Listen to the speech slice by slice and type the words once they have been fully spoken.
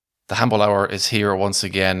The Handball Hour is here once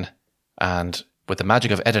again, and with the magic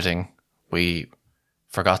of editing, we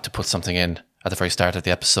forgot to put something in at the very start of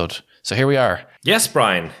the episode. So here we are. Yes,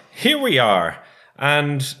 Brian, here we are.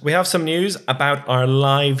 And we have some news about our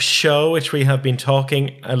live show, which we have been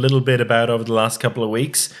talking a little bit about over the last couple of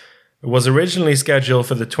weeks. It was originally scheduled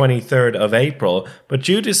for the 23rd of April, but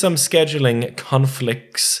due to some scheduling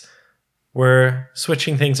conflicts, we're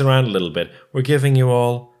switching things around a little bit. We're giving you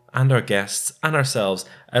all, and our guests and ourselves,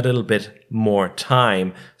 a little bit more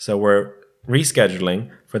time. So we're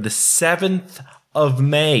rescheduling for the 7th of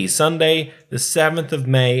May, Sunday, the 7th of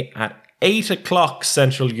May at 8 o'clock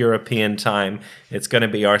Central European time. It's going to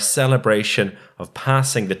be our celebration of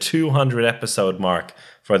passing the 200 episode mark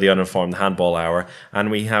for the Uninformed Handball Hour.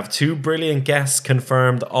 And we have two brilliant guests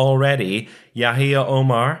confirmed already. Yahia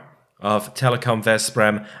Omar of Telecom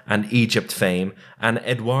Vesprem and Egypt fame, and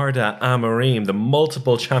Eduarda Amorim, the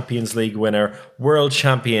multiple Champions League winner, world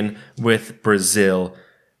champion with Brazil.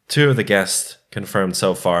 Two of the guests confirmed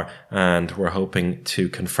so far, and we're hoping to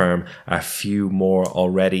confirm a few more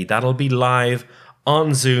already. That'll be live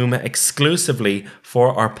on Zoom exclusively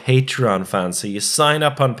for our Patreon fans. So you sign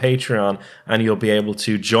up on Patreon and you'll be able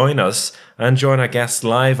to join us and join our guests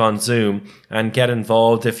live on Zoom and get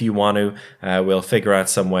involved if you want to. We'll figure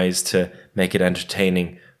out some ways to make it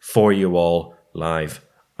entertaining for you all live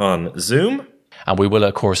on Zoom. And we will,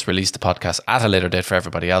 of course, release the podcast at a later date for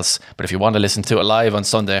everybody else. But if you want to listen to it live on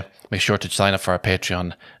Sunday, make sure to sign up for our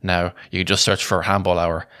Patreon now. You can just search for Handball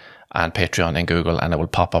Hour and Patreon in Google and it will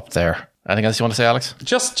pop up there. Anything else you want to say, Alex?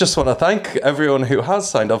 Just want to thank everyone who has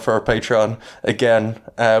signed up for our Patreon. Again,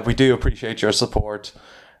 we do appreciate your support.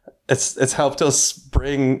 It's helped us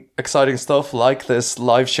bring exciting stuff like this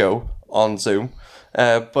live show on Zoom.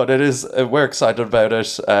 But we're excited about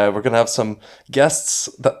it. We're going to have some guests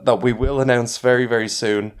that we will announce very, very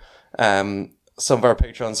soon. Some of our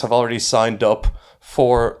patrons have already signed up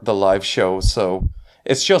for the live show. So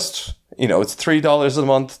it's just, it's $3 a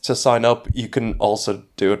month to sign up. You can also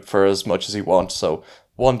do it for as much as you want. So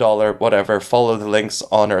 $1, whatever. Follow the links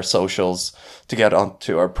on our socials to get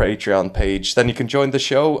onto our Patreon page. Then you can join the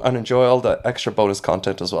show and enjoy all the extra bonus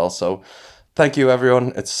content as well. So thank you,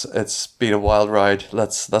 everyone. It's been a wild ride.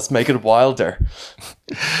 Let's make it wilder.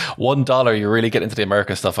 $1, you're really getting into the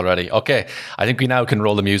American stuff already. Okay, I think we now can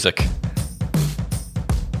roll the music.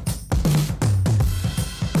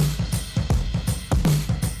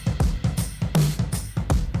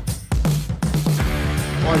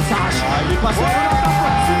 Il passe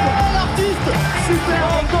super l'artiste, super,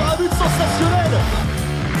 encore un but sensationnel.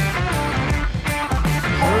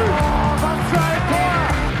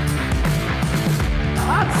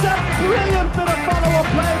 That's a brilliant bit of follow-up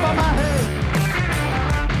play by Mahe.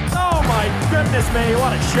 Oh my goodness me,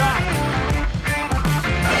 what a shot.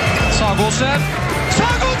 Sagosen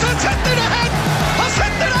setter det hen! Han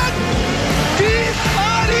setter den! De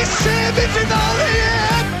i semifinale igjen!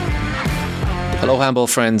 Hello, handball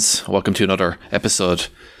friends. Welcome to another episode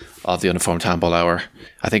of the Uninformed Handball Hour.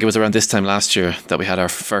 I think it was around this time last year that we had our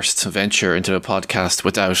first venture into the podcast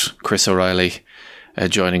without Chris O'Reilly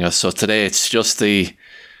joining us. So today it's just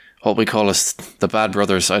what we call us, the Bad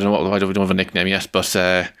Brothers. I don't know why we don't have a nickname yet, but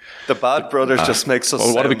the Bad Brothers just makes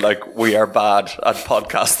us sound like we are bad at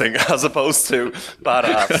podcasting as opposed to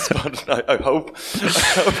badass. But I hope.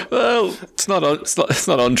 Well, it's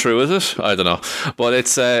not untrue, is it? I don't know. But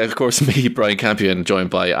it's of course me, Brian Campion,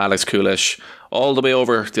 joined by Alex Kulish, all the way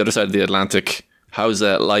over the other side of the Atlantic. How's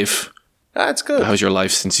life? It's good. How's your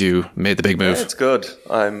life since you made the big move? It's good.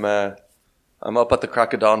 I'm up at the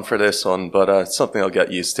crack of dawn for this one, but it's something I'll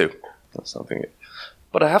get used to.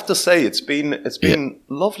 But I have to say, it's been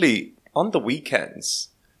lovely on the weekends.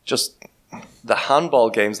 Just the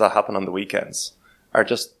handball games that happen on the weekends are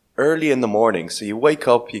just early in the morning. So you wake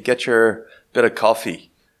up, you get your bit of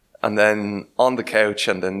coffee, and then on the couch,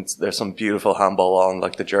 and then there's some beautiful handball on,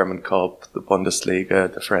 like the German Cup, the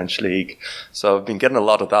Bundesliga, the French League. So I've been getting a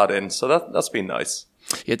lot of that in. So that's been nice.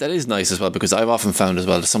 Yeah, that is nice as well, because I've often found as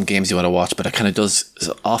well there's some games you want to watch, but it kind of does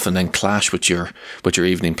often then clash with your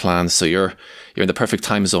evening plans. So you're in the perfect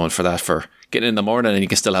time zone for that, for getting in the morning, and you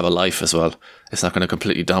can still have a life as well. It's not going to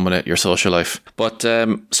completely dominate your social life. But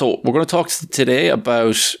so we're going to talk today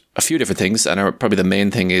about a few different things, and probably the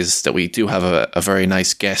main thing is that we do have a very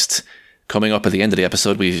nice guest coming up at the end of the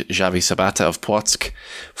episode. We have Xavi Sabate of Płock,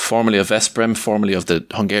 formerly of Vesprem, formerly of the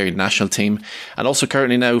Hungarian national team, and also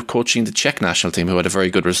currently now coaching the Czech national team, who had a very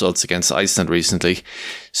good results against Iceland recently.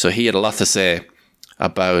 So he had a lot to say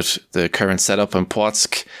about the current setup in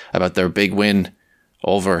Płock, about their big win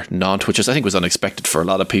over Nantes, which I think was unexpected for a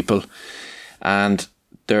lot of people, and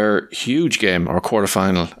their huge game or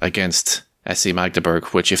quarterfinal against SC Magdeburg,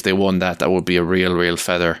 which if they won that would be a real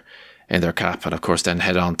feather in their cap. And of course then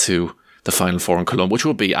head on to the Final Four in Cologne, which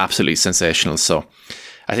would be absolutely sensational. So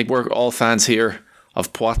I think we're all fans here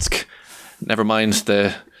of Płock. Never mind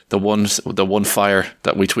the one fire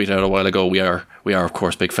that we tweeted out a while ago. We are of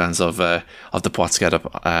course big fans of the Płock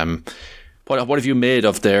getup. What have you made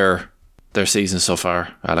of their season so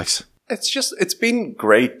far, Alex? It's been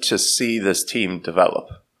great to see this team develop.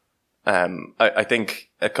 I think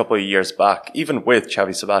a couple of years back, even with Xavi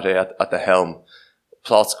Sabate at the helm,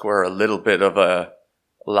 Płock were a little bit of a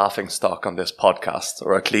laughing stock on this podcast,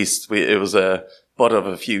 or at least it was a butt of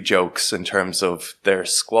a few jokes in terms of their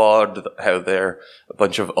squad, how they're a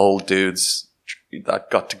bunch of old dudes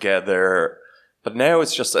that got together. But now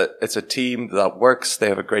it's a team that works. They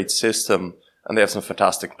have a great system and they have some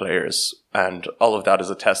fantastic players. And all of that is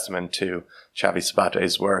a testament to Xavi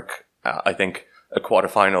Sabate's work. I think a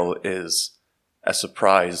quarterfinal is a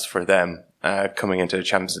surprise for them coming into the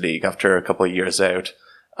Champions League after a couple of years out.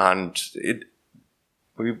 And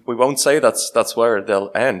we won't say that's where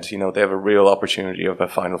they'll end. You know, they have a real opportunity of a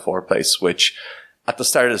Final Four place, which at the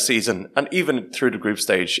start of the season and even through the group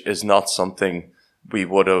stage is not something we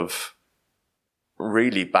would have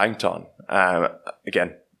really banked on.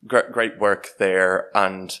 Again, great work there.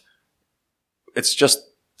 And it's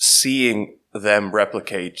just seeing them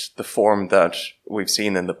replicate the form that we've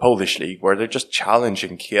seen in the Polish league, where they're just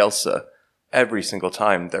challenging Kielce every single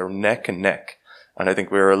time. They're neck and neck. And I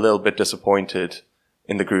think we were a little bit disappointed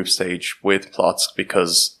in the group stage with Płock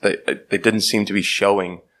because they didn't seem to be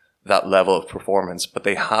showing that level of performance, but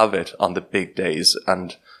they have it on the big days.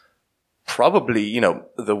 And probably, you know,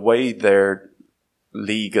 the way their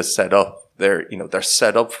league is set up, they're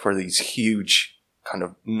set up for these huge kind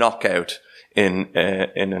of knockout in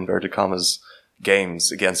inverted commas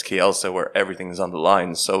games against Kielce where everything is on the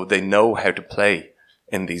line. So they know how to play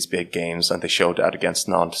in these big games, and they showed that against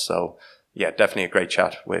Nantes. So yeah, definitely a great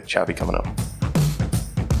chat with Xavi coming up.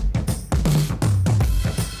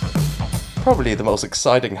 Probably the most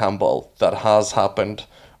exciting handball that has happened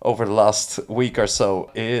over the last week or so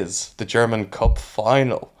is the German Cup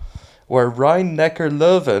final, where Rhein-Neckar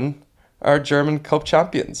Löwen are German Cup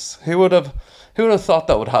champions. Who would have thought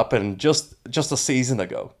that would happen just a season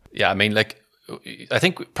ago? Yeah, I mean, I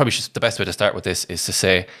think probably the best way to start with this is to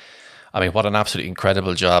say, I mean, what an absolutely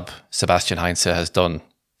incredible job Sebastian Heinze has done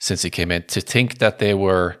since he came in. To think that they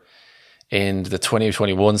were in the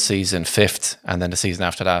 2021 season 5th, and then the season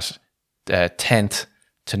after that 10th,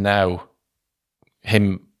 to now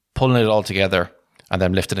him pulling it all together and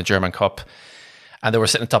then lifting a German Cup. And they were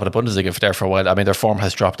sitting on top of the Bundesliga there for a while. I mean, their form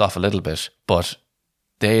has dropped off a little bit, but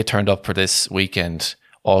they turned up for this weekend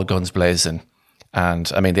all guns blazing.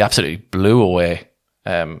 And I mean, they absolutely blew away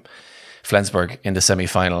Flensburg in the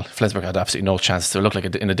semi-final. Flensburg had absolutely no chance. They looked like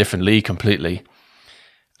in a different league completely.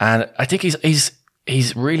 And I think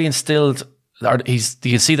he's really instilled. You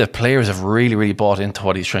can see that players have really bought into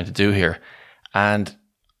what he's trying to do here. And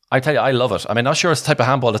I tell you, I love it. I mean, not sure it's the type of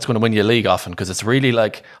handball that's going to win you a league often, because it's really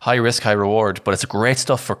like high risk, high reward, but it's great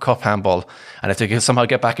stuff for cup handball. And if they can somehow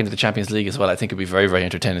get back into the Champions League as well, I think it'd be very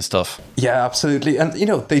entertaining stuff. Yeah, absolutely. And, you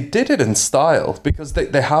know, they did it in style, because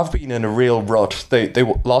they have been in a real rut. They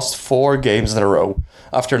lost 4 games in a row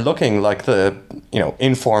after looking like the, you know,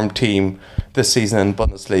 informed team this season in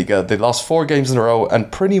Bundesliga. They lost 4 games in a row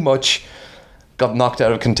and pretty much got knocked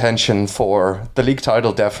out of contention for the league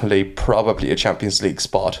title, definitely, probably a Champions League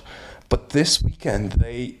spot. But this weekend,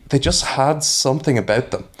 they just had something about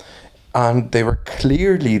them. And they were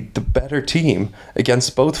clearly the better team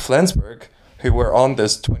against both Flensburg, who were on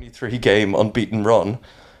this 23-game unbeaten run,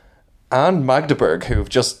 and Magdeburg, who've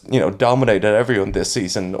just, you know, dominated everyone this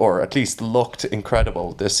season, or at least looked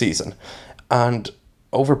incredible this season. And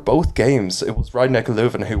over both games, it was Rhein-Neckar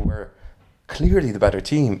Löwen who were clearly the better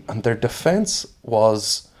team, and their defense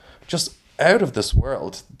was just out of this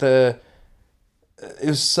world. It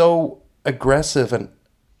was so aggressive, and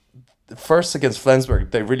first against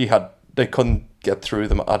Flensburg, they couldn't get through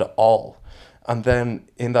them at all. And then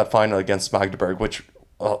in that final against Magdeburg, which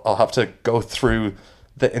I'll have to go through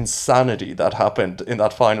the insanity that happened in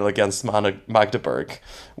that final against Magdeburg,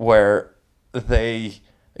 where they,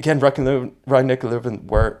 again, Rhein-Neckar Löwen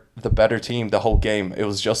were the better team the whole game. It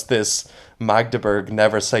was just this Magdeburg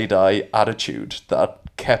never say die attitude that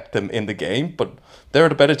kept them in the game, but they were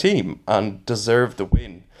the better team and deserved the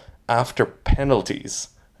win after penalties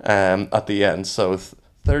at the end. So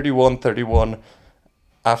 31-31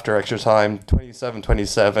 after extra time,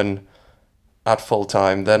 27-27 at full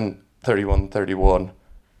time, then 31-31,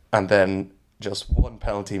 and then just one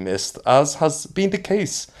penalty missed, as has been the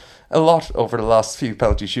case a lot over the last few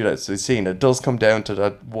penalty shootouts we've seen. It does come down to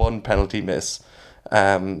that one penalty miss,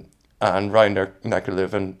 and Ryan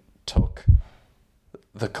Löwen took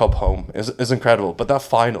the cup home. It was incredible. But that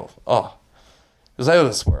final, it was out of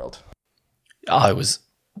this world. Oh, it was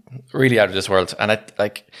really out of this world. And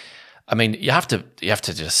you have to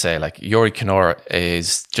just say, like, Yuri Knorr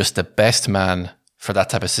is just the best man for that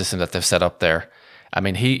type of system that they've set up there. I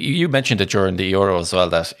mean, you mentioned it during the Euro as well,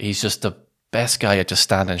 that he's just the best guy at just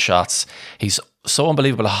standing shots. He's so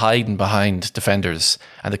unbelievable hiding behind defenders,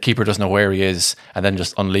 and the keeper doesn't know where he is, and then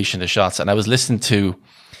just unleashing the shots. And I was listening to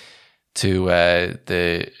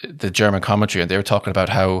the German commentary, and they were talking about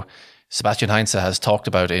how Sebastian Heinze has talked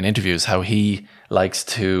about in interviews how he likes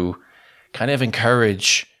to kind of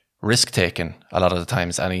encourage risk taking a lot of the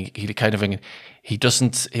times, and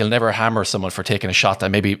he'll never hammer someone for taking a shot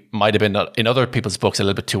that maybe might have been in other people's books a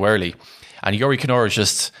little bit too early. And Yuri Knorr is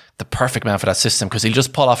just the perfect man for that system, because he'll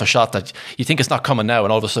just pull off a shot that you think it's not coming now,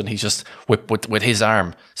 and all of a sudden he's just with his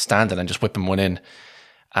arm standing and just whipping one in.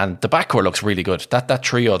 And the backcourt looks really good. That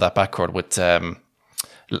trio, that backcourt with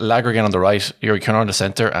Lagergren on the right, Yuri Knorr in the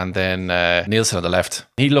centre, and then Nielsen on the left.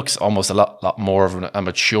 He looks almost a lot more of a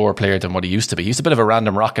mature player than what he used to be. He was a bit of a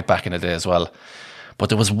random rocket back in the day as well. But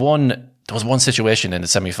there was one situation in the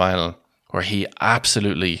semi-final where he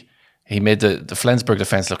made the Flensburg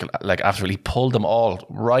defence look like absolutely, pulled them all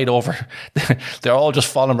right over. They're all just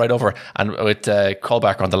falling right over, and with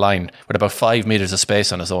Kohlbacher on the line with about 5 meters of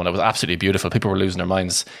space on his own. It was absolutely beautiful. People were losing their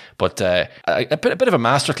minds. But a bit of a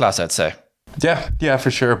masterclass, I'd say. Yeah,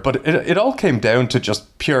 for sure. But it all came down to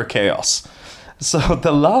just pure chaos. So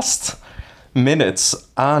the last minutes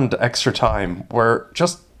and extra time were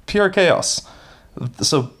just pure chaos.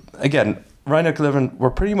 So again, Rhein-Neckar Löwen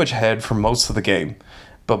were pretty much ahead for most of the game,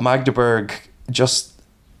 but Magdeburg just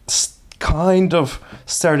kind of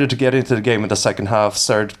started to get into the game in the second half,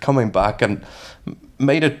 started coming back and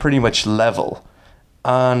made it pretty much level.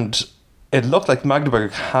 And it looked like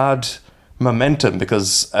Magdeburg had momentum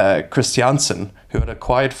because Christiansen, who had a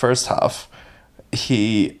quiet first half,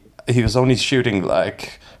 he was only shooting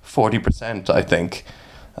like 40%, I think,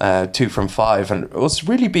 2 from 5, and it was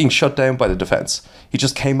really being shut down by the defense. He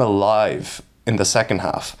just came alive in the second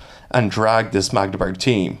half and dragged this Magdeburg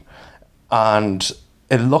team, and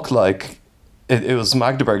it looked like it was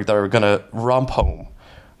Magdeburg that were going to romp home.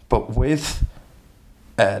 But with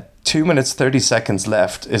 2 minutes 30 seconds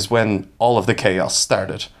left is when all of the chaos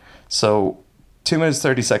started. So 2 minutes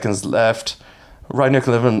 30 seconds left, Rhein-Neckar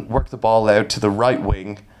Löwen worked the ball out to the right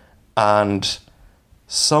wing, and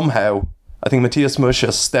somehow I think Matthias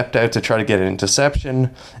Musche stepped out to try to get an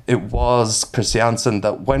interception. It was Christiansen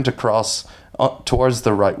that went across towards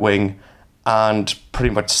the right wing and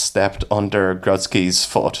pretty much stepped under Grodzki's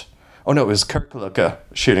foot. Oh no, it was Kirklucke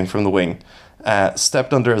shooting from the wing.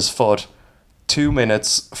 Stepped under his foot. 2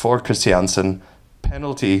 minutes for Christiansen.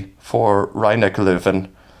 Penalty for Rhein-Neckar Löwen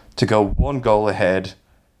to go 1 goal ahead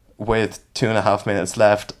with 2.5 minutes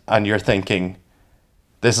left. And you're thinking,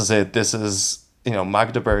 this is it. This is,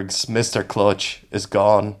 Magdeburg's Mr. Clutch is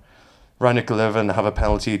gone. Rhein-Neckar Löwen have a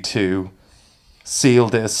penalty to seal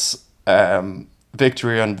this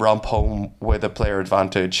victory and romp home with a player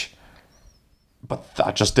advantage. But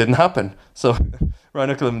that just didn't happen. So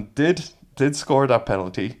Rhein-Neckar Löwen did score that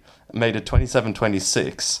penalty, made it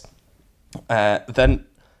 27-26. Then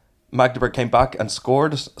Magdeburg came back and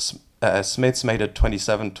scored. Smits made it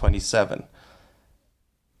 27-27.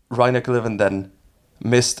 Rhein-Neckar Löwen then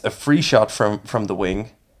missed a free shot from the wing,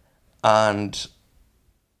 and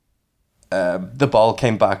the ball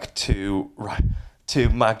came back to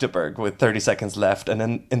Magdeburg with 30 seconds left.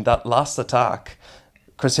 And in that last attack,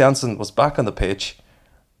 Christiansen was back on the pitch,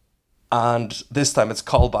 and this time it's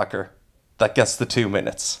Kohlbacher that gets the 2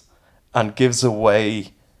 minutes and gives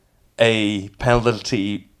away a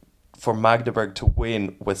penalty for Magdeburg to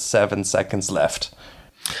win with 7 seconds left.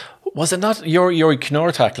 Was it not Yuri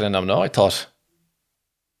Knorr tackling him? No, I thought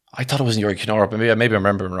it was Yuri Knorr, but maybe I'm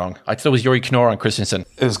remembering wrong. I thought it was Yuri Knorr and Christensen.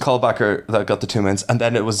 It was Kohlbacher that got the 2 minutes, and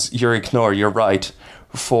then it was Yuri Knorr, you're right,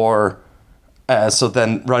 so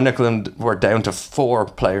then Rhein-Neckar Löwen were down to 4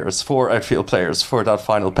 outfield players for that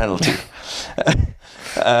final penalty.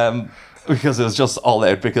 Because it was just all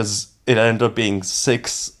out, because it ended up being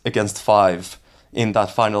 6 against 5 in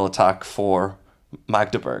that final attack for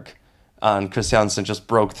Magdeburg. And Christiansen just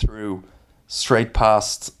broke through straight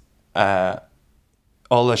past Ola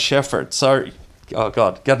Sheffert. Sorry. Oh,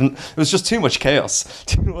 God. It was just too much chaos.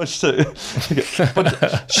 Too much to...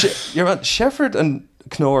 But you're right, Sheffert and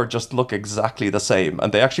Knorr just look exactly the same,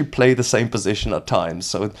 and they actually play the same position at times.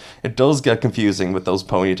 So it does get confusing with those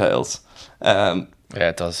ponytails. Yeah,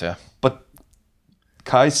 it does, yeah. But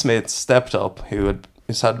Kai Smith stepped up,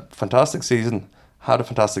 who's had a fantastic season, had a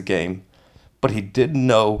fantastic game, but he didn't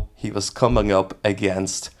know he was coming up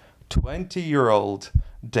against 20-year-old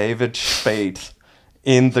David Spade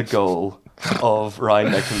in the goal of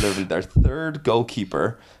Rhein-Neckar Löwen, their third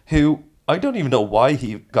goalkeeper, who I don't even know why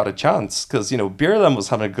he got a chance, because, Bierlem was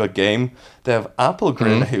having a good game. They have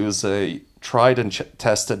Appelgren, who's a tried and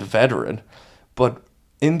tested veteran, but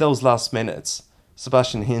in those last minutes,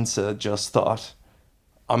 Sebastian Hinze just thought,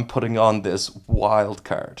 I'm putting on this wild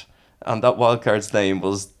card. And that wild card's name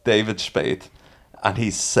was David Spade. And he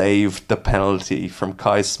saved the penalty from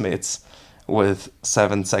Kai Smits with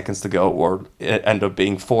 7 seconds to go, or it ended up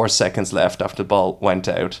being 4 seconds left after the ball went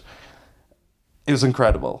out. It was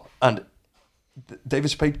incredible. And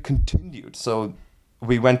David Spade continued. So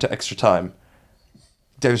we went to extra time.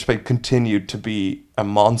 David Spade continued to be a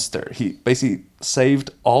monster. He basically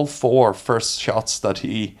saved all 4 first shots that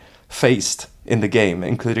he faced in the game,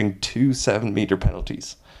 including 2 7-meter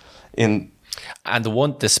penalties. And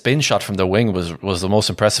the spin shot from the wing was the most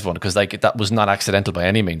impressive one, because that was not accidental by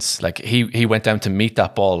any means. Like he went down to meet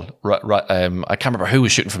that ball. I can't remember who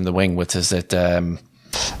was shooting from the wing. What is it?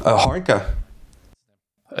 Hornka.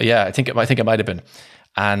 Yeah, I think it might have been.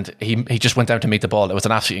 And he just went down to meet the ball. It was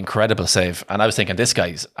an absolutely incredible save. And I was thinking, this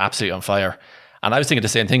guy's absolutely on fire. And I was thinking the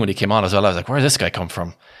same thing when he came on as well. I was like, where did this guy come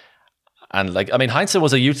from? And Heinze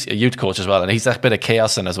was a youth coach as well, and he's a bit of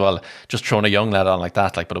chaos in as well, just throwing a young lad on like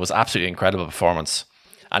that. But it was absolutely incredible performance.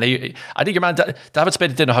 And I think your man David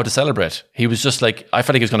Spade didn't know how to celebrate. He was just like, I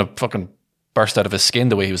felt like he was going to fucking burst out of his skin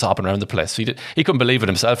the way he was hopping around the place. He couldn't believe it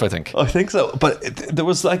himself, I think. I think so, but there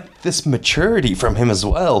was this maturity from him as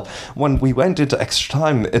well. When we went into extra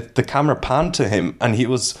time, the camera panned to him, and he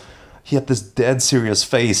had this dead serious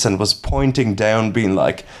face and was pointing down, being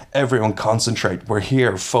like, everyone concentrate, we're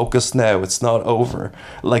here, focus now, it's not over.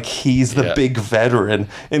 Like, he's the big veteran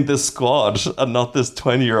in this squad and not this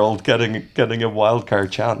 20-year-old getting a wild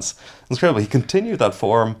card chance. It's incredible. He continued that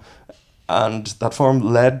form, and that form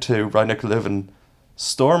led to Rhein-Neckar Löwen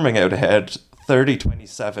storming out ahead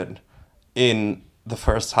 30-27 in the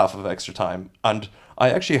first half of extra time. And I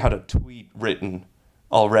actually had a tweet written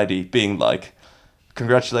already being like,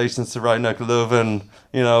 congratulations to Rhein-Neckar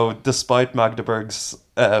Löwen, despite Magdeburg's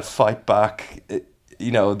fight back,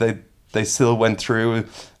 they still went through.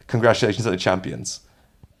 Congratulations to the champions.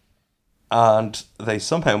 And they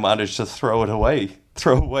somehow managed to throw away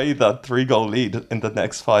that 3-goal lead in the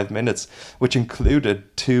next 5 minutes, which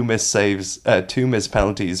included 2 missed saves, 2 missed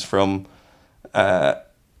penalties from Uwe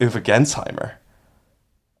Gensheimer.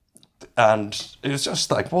 And it was just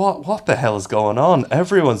like, what the hell is going on?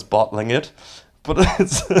 Everyone's bottling it. But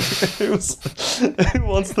who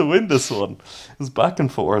wants to win this one? It was back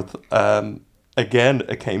and forth. Again,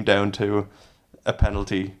 it came down to a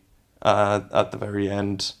penalty at the very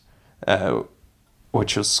end,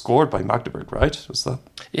 which was scored by Magdeburg, right? Was that?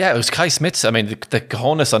 Yeah, it was Kai Smits. The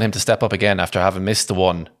cojones on him to step up again after having missed the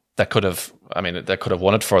one that could have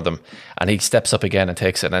won it for them, and he steps up again and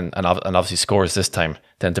takes it, and obviously scores this time,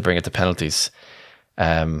 then to bring it to penalties.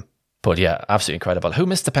 But yeah, absolutely incredible. Who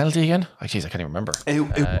missed the penalty again? Oh, jeez, I can't even remember.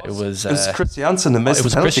 It was Christiansen who missed the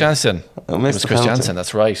penalty. It was Christiansen,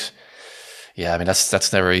 that's right. Yeah,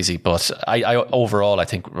 that's never easy. But I overall, I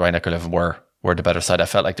think Rhein-Neckar Löwen were the better side. I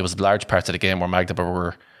felt like there was large parts of the game where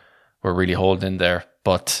Magdeburg were really holding in there.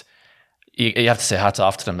 But you have to say hats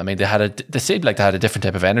off to them. They seemed like they had a different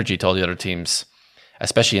type of energy to all the other teams,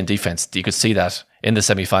 especially in defense. You could see that in the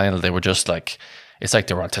semi-final. They were just like, it's like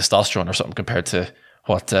they were on testosterone or something compared to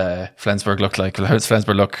what Flensburg looked like.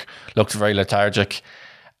 Flensburg looked very lethargic,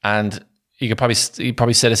 and you could probably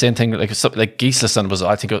say the same thing. Like Gislason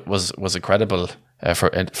was incredible for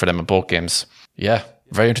them in both games. Yeah,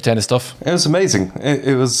 very entertaining stuff. It was amazing.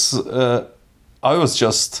 It was. I was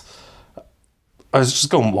just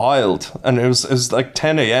going wild, and it was like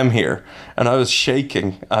 10 a.m. here, and I was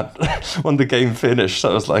shaking when the game finished.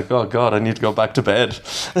 I was like, oh God, I need to go back to bed.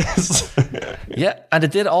 Yeah, and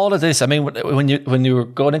it did all of this. When you were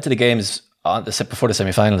going into the games before the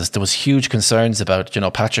semi-finals, there was huge concerns about,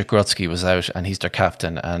 Patrick Grodzki was out, and he's their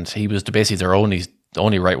captain, and he was basically their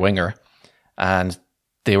only right winger, and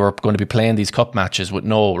they were going to be playing these cup matches with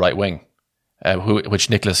no right wing, which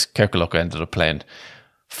Niklas Kirkelucka ended up playing.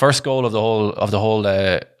 First goal of all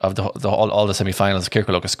the semi-finals,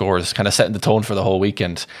 Kirkelucka scores, kind of setting the tone for the whole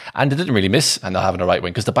weekend. And they didn't really miss and not having a right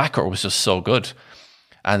wing, because the backcourt was just so good.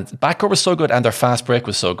 And backcourt was so good, and their fast break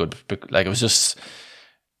was so good. Like, it was just,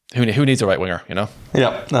 who needs a right winger,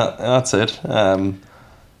 Yeah, that's it.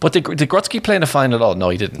 But did Grodzki play in the final at all? No,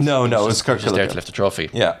 he didn't. No, it was Kirkelucka. He was just there to lift the trophy.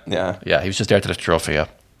 Yeah. Yeah, he was just there to lift the trophy, yeah.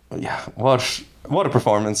 Yeah, what what a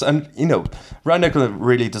performance. And, Rhein-Neckar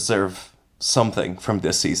really deserve something from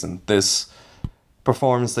this season. This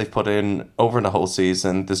performance they've put in over the whole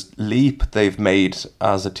season, this leap they've made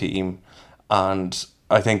as a team. And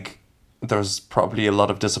I think there's probably a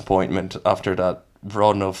lot of disappointment after that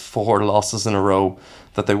run of 4 losses in a row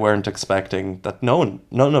that they weren't expecting, that none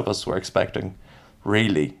of us were expecting,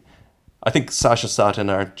 really. I think Sasha Sat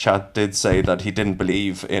in our chat did say that he didn't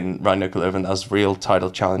believe in Rhein-Neckar Löwen as real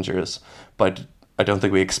title challengers, but I don't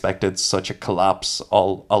think we expected such a collapse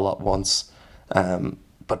all at once.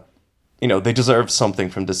 But they deserve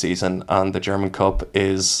something from the season, and the German Cup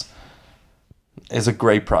is a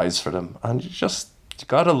great prize for them. And you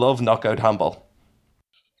gotta love knockout handball.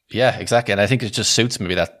 Yeah, exactly. And I think it just suits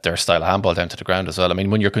maybe that their style of handball down to the ground as well. I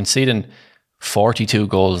mean, when you're conceding 42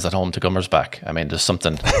 goals at home to Gummersbach, I mean, there's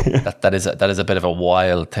something that is a bit of a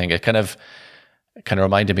wild thing. It kind of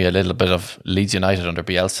reminded me a little bit of Leeds United under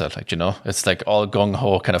Bielsa. It's like all gung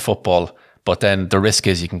ho kind of football, but then the risk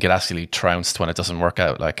is you can get absolutely trounced when it doesn't work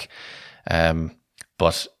out.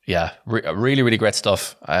 But yeah, really, really great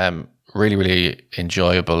stuff. Really, really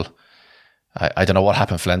enjoyable. I don't know what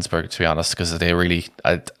happened to Flensburg, to be honest, because they really,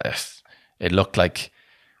 it looked like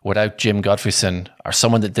without Jim Godfreyson or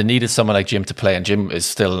someone that they needed someone like Jim to play, and Jim is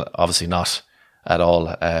still obviously not at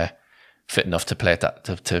all fit enough to play at that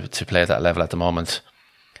to play at that level at the moment.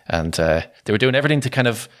 And they were doing everything to kind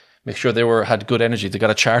of make sure they had good energy. They got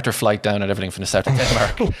a charter flight down and everything from the south of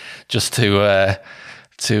Denmark just to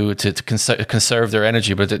conserve their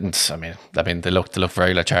energy, but it didn't. I mean, they looked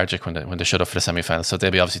very lethargic when they shut up for the semi-final. So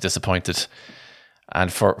they'll be obviously disappointed.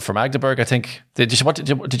 And for Magdeburg, I think did you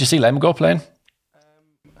see Lemgo playing?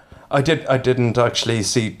 I didn't actually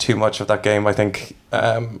see too much of that game. I think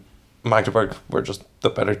Magdeburg were just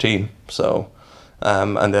the better team. So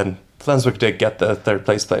and then Flensburg did get the third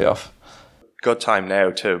place playoff. Good time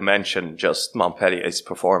now to mention just Montpellier's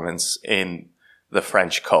performance in the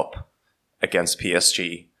French Cup against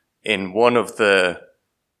PSG in one of the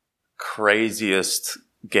craziest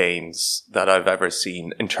games that I've ever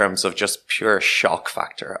seen in terms of just pure shock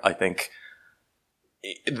factor. I think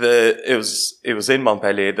it was in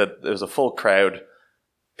Montpellier, that there was a full crowd.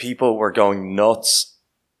 People were going nuts,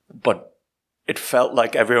 but it felt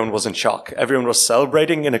like everyone was in shock. Everyone was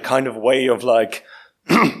celebrating in a kind of way of like,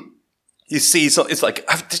 you see, so it's like,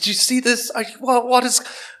 did you see this? What is,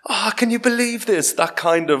 can you believe this? That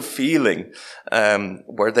kind of feeling,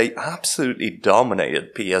 where they absolutely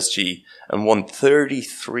dominated PSG and won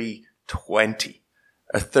 33-20,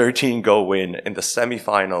 a 13-goal win in the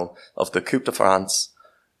semi-final of the Coupe de France.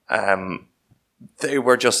 They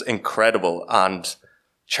were just incredible. And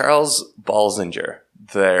Charles Balzinger,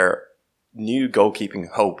 their new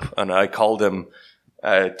goalkeeping hope, and I called him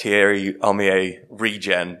Thierry Omier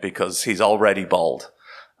regen because he's already bald.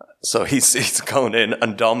 So he's going in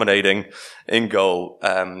and dominating in goal.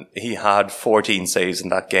 He had 14 saves in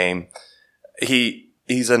that game.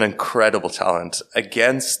 He's an incredible talent.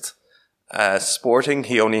 Against Sporting,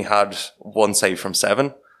 he only had 1 save from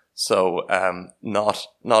 7. So not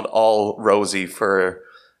all rosy for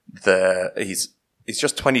he's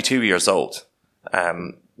just 22 years old.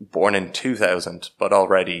 Born in 2000, but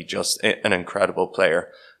already just an incredible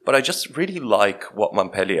player. But I just really like what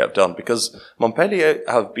Montpellier have done, because Montpellier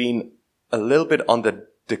have been a little bit on the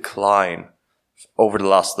decline over the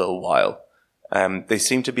last little while. They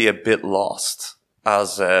seem to be a bit lost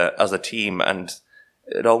as a team, and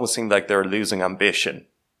it almost seemed like they're losing ambition.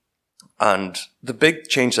 And the big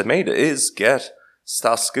change they made is get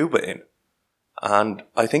Stas Scuba in. And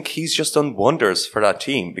I think he's just done wonders for that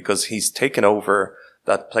team, because he's taken over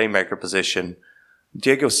that playmaker position.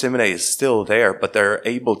 Diego Simone is still there, but they're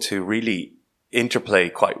able to really interplay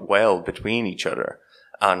quite well between each other.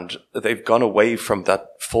 And they've gone away from that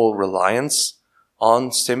full reliance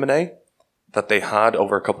on Simone that they had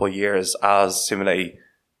over a couple of years as Simone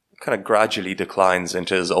kind of gradually declines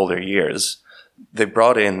into his older years. They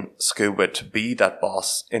brought in Scuba to be that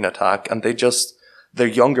boss in attack, and their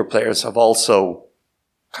younger players have also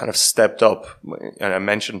kind of stepped up. And I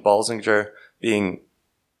mentioned Balzinger being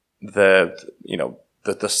the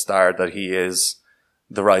star that he is,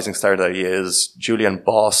 the rising star that he is. Julian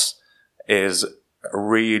Boss is a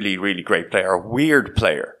really, really great player, a weird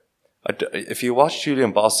player. If you watch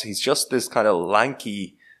Julian Boss, he's just this kind of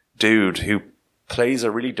lanky dude who plays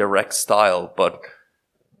a really direct style, but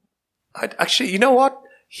actually, you know what?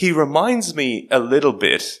 He reminds me a little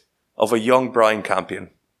bit of a young Brian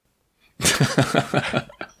Campion.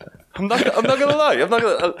 I'm not gonna lie.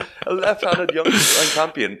 A left-handed young Brian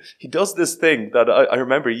Campion. He does this thing that I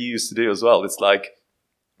remember you used to do as well. It's like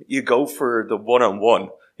you go for the one-on-one,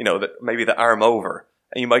 maybe the arm over,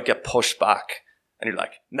 and you might get pushed back, and you're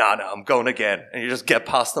like, no, I'm going again. And you just get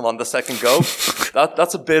past them on the second go.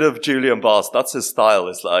 That's a bit of Julian Boss. That's his style.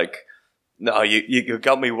 It's like, no, you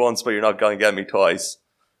got me once, but you're not going to get me twice.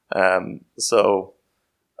 So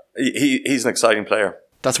he's an exciting player.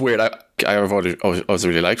 That's weird. I've always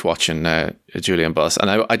really liked watching Julian Boss, and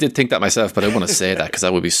I did think that myself, but I want to say that because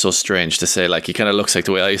that would be so strange to say. Like, he kind of looks like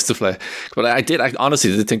the way I used to play, but I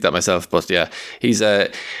honestly did think that myself. But yeah, he's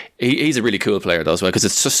a really cool player though as well, because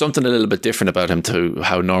it's just something a little bit different about him to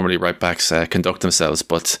how normally right backs conduct themselves.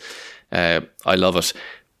 But I love it.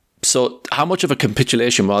 So, how much of a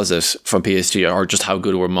capitulation was it from PSG, or just how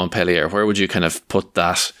good were Montpellier? Where would you kind of put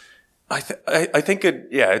that? I think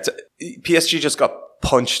PSG just got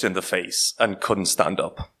punched in the face and couldn't stand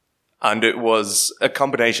up. And it was a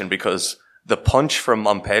combination, because the punch from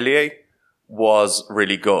Montpellier was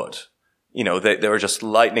really good. You know, they were just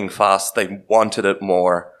lightning fast. They wanted it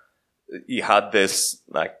more. You had this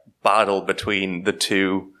like battle between the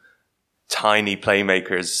two tiny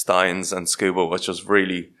playmakers, Steins and Scuba, which was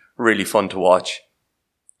really, really fun to watch.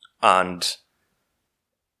 And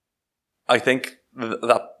I think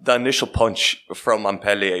that the initial punch from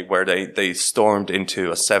Montpellier, where they stormed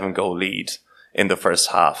into a 7-goal lead in the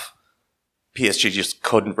first half, PSG just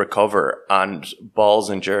couldn't recover, and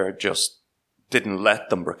Balzinger just didn't let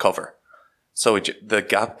them recover. So the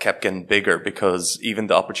gap kept getting bigger, because even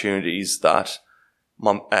the opportunities that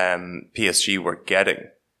PSG were getting,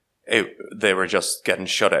 they were just getting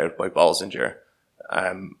shut out by Balzinger.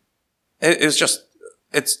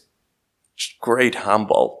 It's great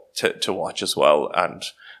handball to watch as well. And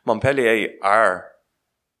Montpellier are,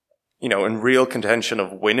 you know, in real contention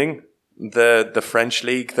of winning the French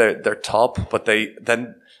league. They're top, but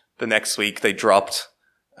then the next week they dropped.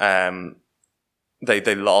 They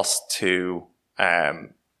lost to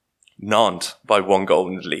Nantes by 1 goal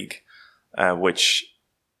in the league, which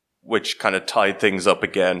kind of tied things up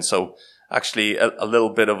again. So actually a little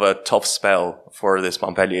bit of a tough spell for this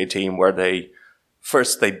Montpellier team, where they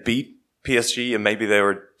beat PSG, and maybe they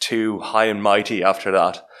were too high and mighty after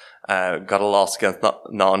that. Got a loss against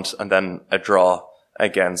Nantes, and then a draw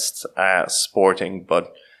against Sporting.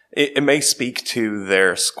 But it may speak to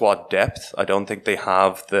their squad depth. I don't think they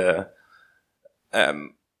have the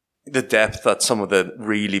depth that some of the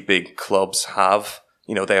really big clubs have.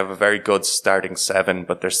 You know, they have a very good starting 7,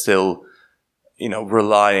 but they're still, you know,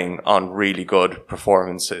 relying on really good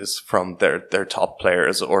performances from their top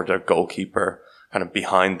players or their goalkeeper. Kind of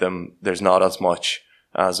behind them, there's not as much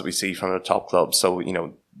as we see from the top clubs. So, you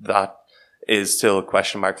know, that is still a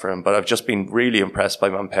question mark for him. But I've just been really impressed by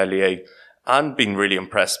Montpellier, and been really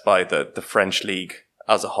impressed by the French league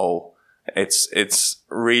as a whole. It's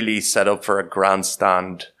really set up for a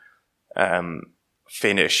grandstand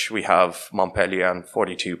finish. We have Montpellier on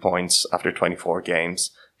 42 points after 24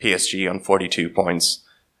 games, PSG on 42 points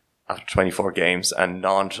after 24 games, and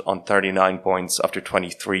Nantes on 39 points after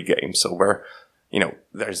 23 games. So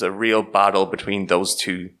there's a real battle between those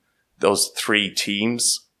 3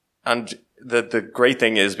 teams. And the great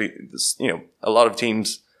thing is, a lot of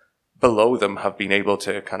teams below them have been able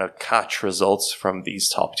to kind of catch results from these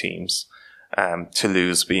top teams,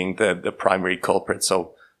 Toulouse being the primary culprit.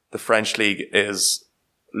 So the French league is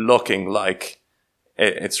looking like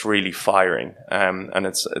it's really firing, and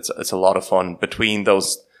it's a lot of fun. Between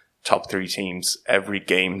those top 3 teams, every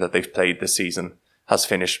game that they've played this season has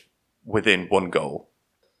finished within 1 goal.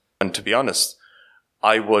 And to be honest,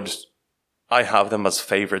 I have them as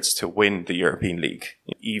favourites to win the European League,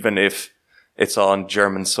 even if it's on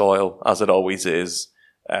German soil, as it always is.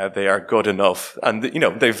 They are good enough, and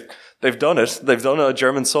they've done it. They've done it on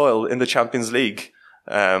German soil in the Champions League,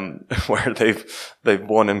 where they've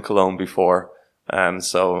won in Cologne before.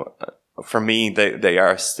 So for me, they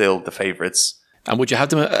are still the favourites. And would you have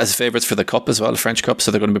them as favourites for the Cup as well, the French Cup? So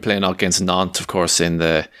they're going to be playing against Nantes, of course, in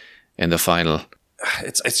the final.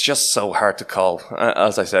 It's just so hard to call.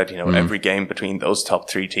 As I said, every game between those top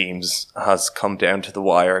 3 teams has come down to the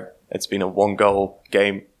wire. It's been a 1-goal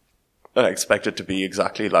game. I expect it to be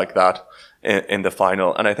exactly like that in the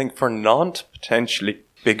final. And I think for Nantes, potentially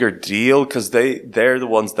bigger deal, because they're the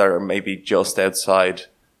ones that are maybe just outside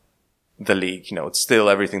the league. It's still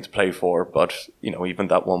everything to play for, but even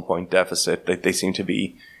that 1-point deficit, they seem to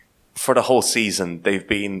be, for the whole season, they've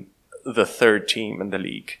been the 3rd team in the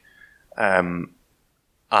league.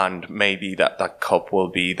 And maybe that cup will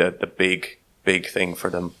be the big thing for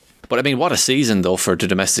them. But I mean, what a season though for the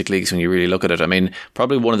domestic leagues when you really look at it. I mean,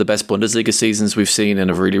 probably one of the best Bundesliga seasons we've seen in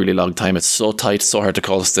a really, really long time. It's so tight, so hard to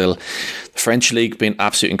call still. The French league being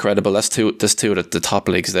absolutely incredible. There's two of the top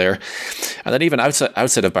leagues there. And then even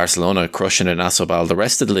outside of Barcelona crushing it in Asobal, the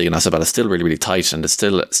rest of the league in Asobal is still really, really tight, and it's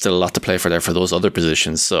still a lot to play for there for those other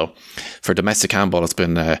positions. So for domestic handball, it's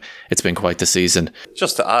been quite the season.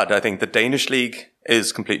 Just to add, I think the Danish league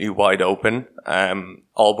is completely wide open.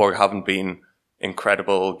 Aalborg haven't been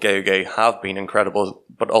incredible. GOG have been incredible,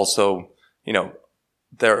 but also, you know,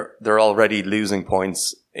 they're already losing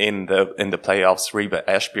points in the playoffs. Ribe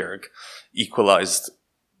Esbjerg equalized,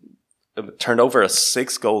 turned over a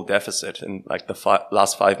 6-goal deficit in like the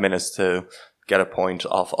last 5 minutes to get a point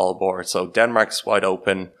off Aalborg. So Denmark's wide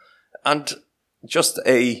open, and just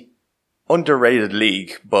a underrated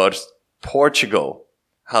league. But Portugal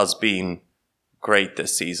has been great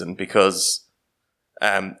this season because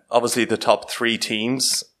obviously the top 3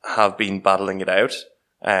 teams have been battling it out.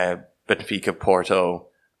 Benfica, Porto,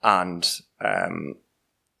 and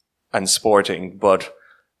Sporting, but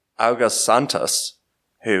Augas Santos,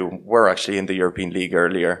 who were actually in the European League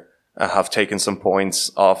earlier, have taken some points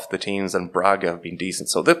off the teams, and Braga have been decent.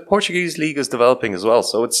 So the Portuguese league is developing as well.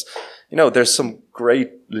 So it's, you know, there's some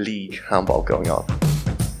great league handball going on.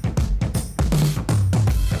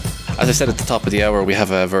 As I said at the top of the hour, we have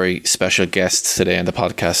a very special guest today on the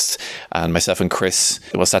podcast, and myself and Chris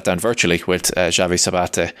will sat down virtually with Xavi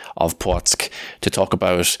Sabate of Płock to talk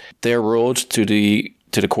about their road to the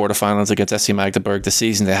quarterfinals against SC Magdeburg, the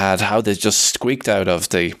season they had, how they just squeezed out of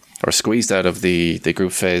the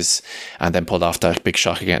group phase and then pulled off that big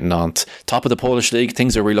shock against Nantes. Top of the Polish league,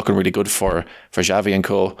 things are really looking really good for Xavi and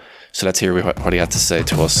co. So let's hear what he had to say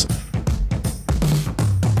to us.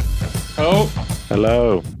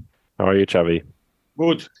 Hello. How are you, Xavi?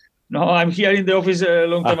 Good. No, I'm here in the office a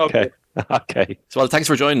long time ago. Okay. So, well, thanks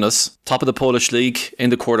for joining us. Top of the Polish league, in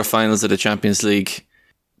the quarterfinals of the Champions League.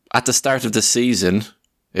 At the start of the season,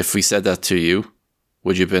 if we said that to you,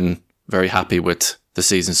 would you have been very happy with the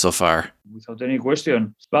season so far? Without any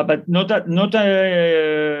question. But not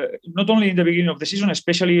only in the beginning of the season,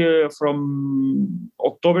 especially from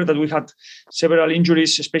October, that we had several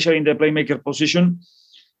injuries, especially in the playmaker position.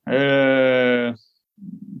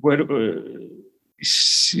 Where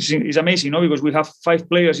it's amazing, no? Because we have 5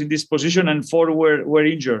 players in this position and 4 were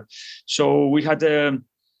injured. So we had a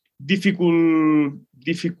difficult,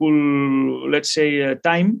 let's say,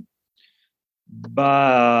 time.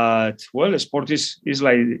 But well, sport is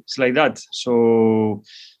like that. So,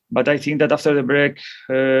 but I think that after the break,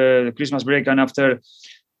 the Christmas break, and after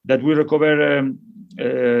that we recover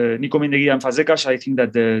Nico Mindeguia and Fazekas, I think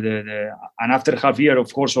that and after half year,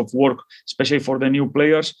 of course, of work, especially for the new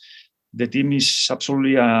players, the team is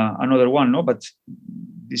absolutely another one, no? But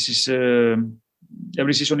this is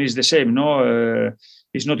every season is the same, no?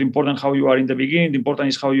 It's not important how you are in the beginning. The important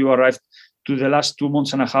is how you arrive to the last 2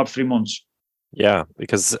 months and a half, 3 months. Yeah,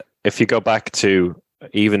 because if you go back to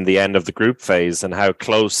even the end of the group phase and how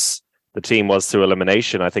close the team was to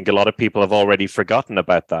elimination, I think a lot of people have already forgotten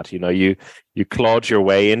about that. You know, you clawed your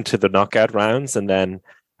way into the knockout rounds, and then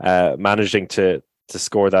managing to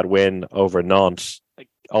score that win over Nantes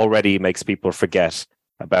already makes people forget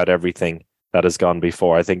about everything that has gone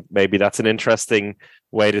before. I think maybe that's an interesting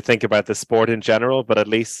way to think about the sport in general, but at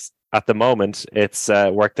least at the moment, it's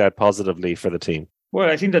worked out positively for the team. Well,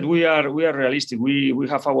 I think that we are realistic. We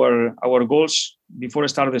have our goals before the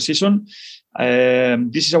start of the season.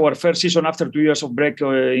 This is our first season after 2 years of break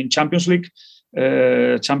in Champions League.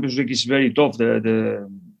 Champions League is very tough. The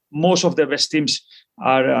most of the best teams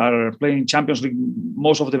are playing Champions League.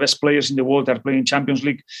 Most of the best players in the world are playing Champions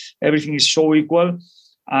League. Everything is so equal,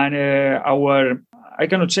 and I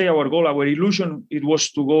cannot say our goal, our illusion, it was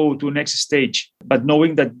to go to next stage. But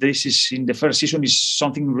knowing that this is in the first season is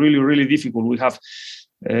something really, really difficult. We have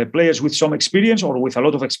players with some experience or with a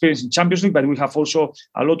lot of experience in Champions League, but we have also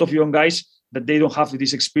a lot of young guys that they don't have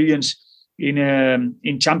this experience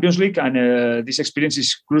in Champions League, and this experience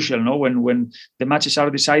is crucial. No, when the matches are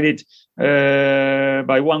decided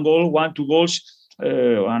by 1 goal, 2 goals,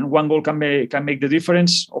 and 1 goal can make the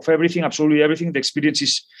difference of everything, absolutely everything. The experience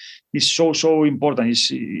is so important.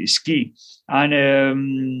 Is key, and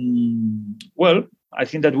well, I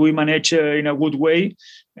think that we manage in a good way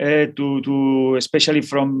to especially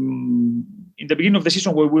from in the beginning of the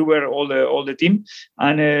season where we were all the team,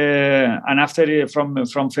 and after from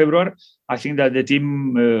February, I think that the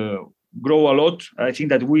team grow a lot. I think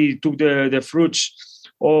that we took the fruits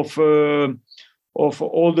of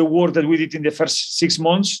all the work that we did in the first 6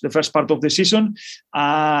 months, the first part of the season.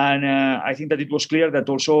 And I think that it was clear that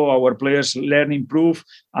also our players learn, improve,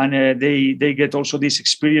 and they get also this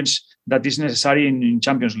experience that is necessary in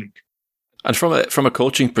Champions League. And from a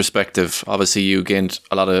coaching perspective, obviously you gained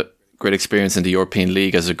a lot of great experience in the European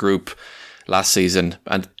League as a group last season,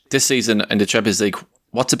 and this season in the Champions League.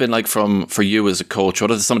 What's it been like for you as a coach?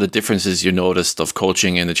 What are some of the differences you noticed of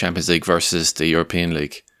coaching in the Champions League versus the European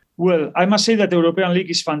League? Well, I must say that the European League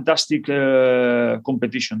is fantastic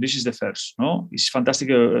competition. This is the first, no? It's fantastic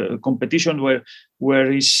competition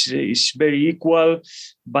where it's very equal.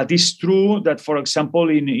 But it's true that, for example,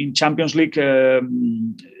 in Champions League, there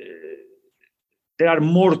are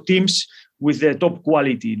more teams with the top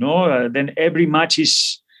quality, no? Then every match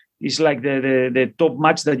is like the top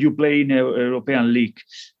match that you play in a European League,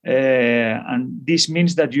 and this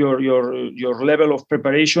means that your level of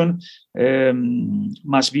preparation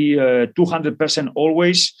must be 200%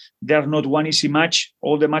 always. There's not one easy match.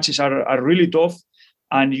 All the matches are really tough,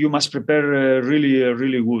 and you must prepare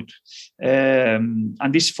really good.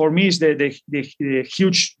 And this, for me, is the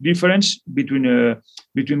huge difference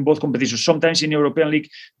between both competitions. Sometimes in European League,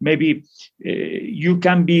 maybe you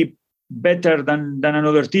can be better than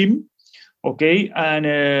another team, okay, and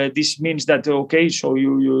this means that so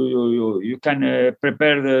you can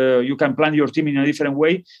prepare you can plan your team in a different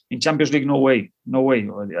way. In Champions League, no way.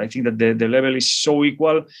 I think that the level is so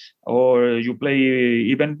equal, or you play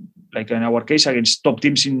even like in our case against top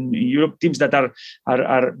teams in Europe, teams that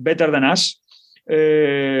are better than us.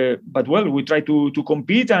 But well, we try to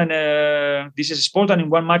compete, and this is a sport, and in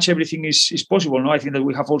one match everything is possible. No, I think that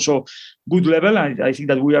we have also good level, and I think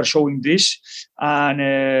that we are showing this,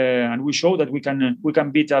 and we show that we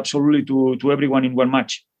can beat absolutely to everyone in one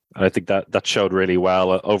match. I think that showed really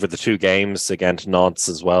well over the 2 games against Nantes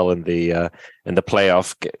as well in the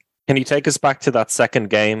playoff. Can you take us back to that second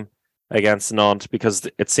game against Nantes, because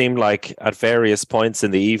it seemed like at various points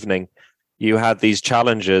in the evening you had these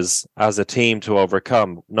challenges as a team to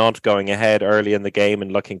overcome, not going ahead early in the game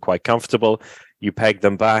and looking quite comfortable. You peg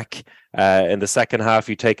them back. In the second half,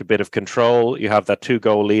 you take a bit of control. You have that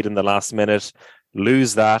 2-goal lead in the last minute,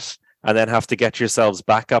 lose that, and then have to get yourselves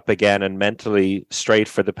back up again and mentally straight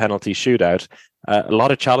for the penalty shootout. A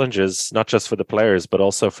lot of challenges, not just for the players, but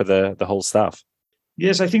also for the whole staff.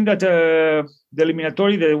 Yes, I think that the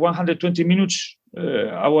eliminatory, the 120 minutes,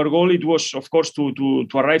 our goal, it was, of course, to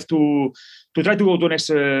arrive to try to go to the next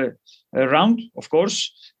round, of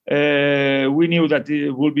course. We knew that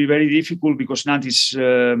it would be very difficult because Nantes is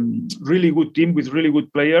a really good team with really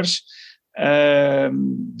good players.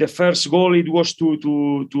 The first goal, it was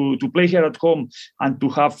to play here at home and to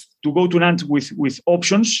go to Nantes with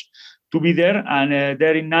options to be there. And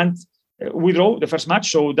there in Nantes, we draw the first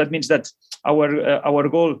match. So that means that our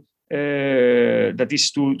goal, that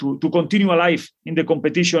is to continue alive in the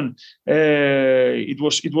competition, it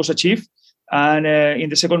was achieved. And in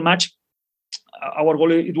the second match, our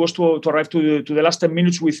goal, it was to arrive to the last 10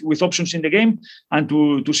 minutes with options in the game and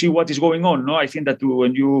to see what is going on. No, I think that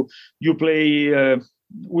when you play,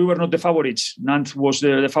 we were not the favorites. Nantes was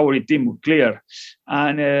the favorite team, clear.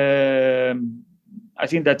 And I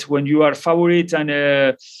think that when you are favorite and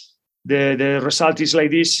the result is like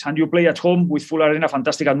this, and you play at home with full arena,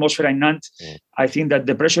 fantastic atmosphere in Nantes, I think that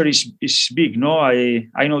the pressure is big. No, I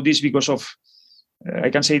know this because of.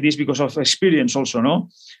 I can say this because of experience also, no,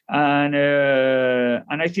 and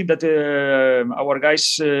I think that our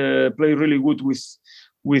guys play really good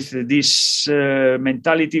with this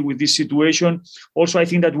mentality, with this situation. Also, I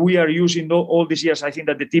think that we are using all these years. I think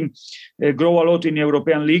that the team grow a lot in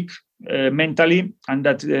European League mentally, and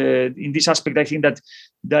that in this aspect, I think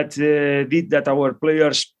that our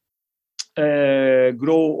players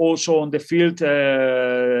grow also on the field,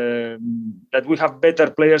 that we have better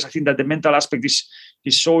players. I think that the mental aspect is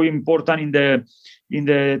so important in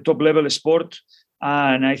the top level sport,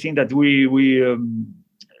 and I think that the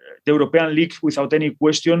European League, without any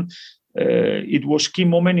question, it was key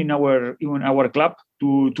moment in our club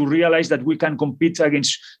to realize that we can compete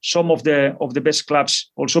against some of the best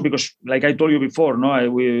clubs. Also because, like I told you before, no,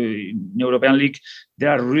 in European League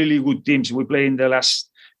there are really good teams. We play in the last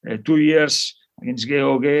 2 years against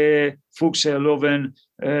GOG, Fuchs, Löwen,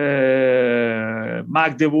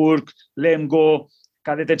 Magdeburg, Lemgo,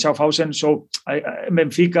 Cadete Schaffhausen, so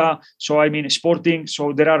Benfica, so I mean Sporting,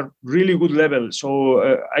 so there are really good levels. So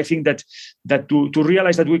I think that to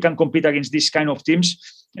realize that we can compete against these kind of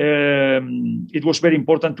teams, it was very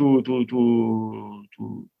important to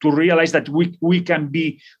realize that we can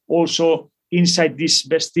be also inside these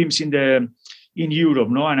best teams in Europe,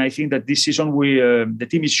 no? And I think that this season the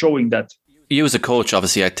team is showing that. You as a coach,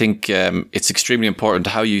 obviously, I think it's extremely important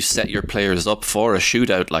how you set your players up for a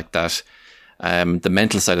shootout like that, the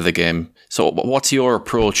mental side of the game. So what's your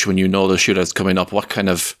approach when you know the shootout's coming up? What kind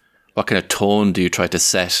of tone do you try to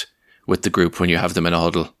set with the group when you have them in a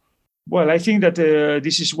huddle? Well, I think that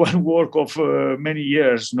this is one work of many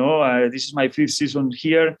years. No, this is my 5th season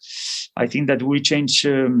here. I think that we change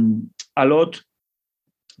a lot,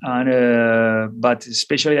 and but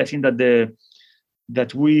especially I think that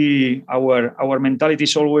our mentality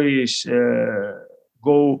is always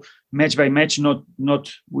go match by match. Not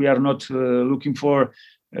we are not looking for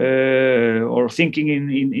or thinking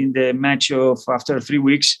in the match of after 3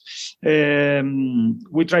 weeks.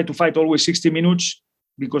 We try to fight always 60 minutes.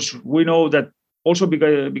 Because we know that also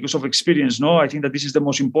because of experience, no, I think that this is the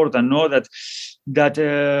most important, no, that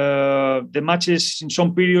the matches in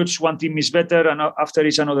some periods one team is better and after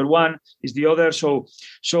is another one is the other. So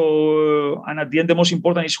and at the end the most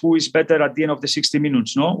important is who is better at the end of the 60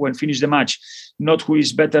 minutes, no, when finish the match, not who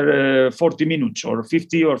is better 40 minutes or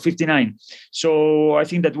 50 or 59. So I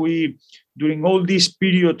think that we during all this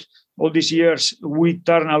period, all these years, we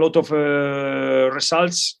turn a lot of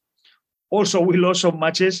results. Also, we lost some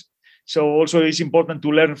matches, so also it's important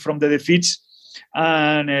to learn from the defeats,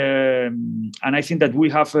 and I think that we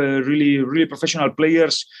have really professional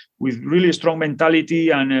players with really strong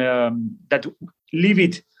mentality and that live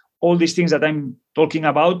it. All these things that I'm talking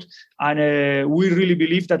about, and we really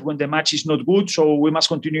believe that when the match is not good, so we must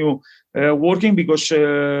continue working because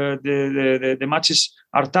the matches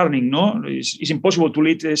are turning. No, it's impossible to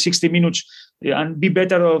lead 60 minutes and be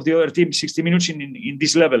better of the other team 60 minutes in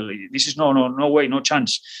this level. This is no way, no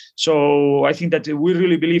chance. So I think that we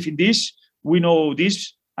really believe in this. We know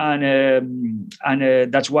this, and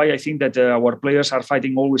that's why I think that our players are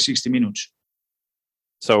fighting always 60 minutes.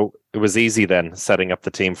 So it was easy then setting up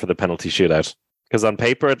the team for the penalty shootout, because on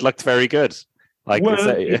paper it looked very good. Like, well,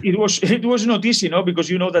 it was not easy, no, because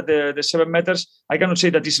you know that the 7 meters, I cannot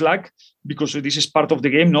say that it's luck because this is part of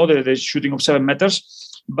the game, no, the shooting of 7 meters.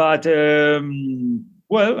 But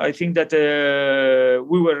well, I think that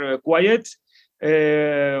we were quiet.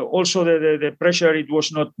 Also, the pressure, it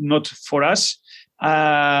was not for us, but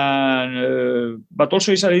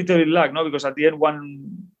also it's a little bit luck, no, because at the end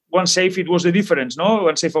one save, it was the difference, no?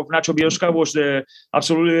 One save of Nacho Bielska was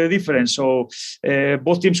absolutely the difference. So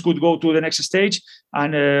both teams could go to the next stage,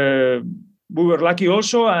 and we were lucky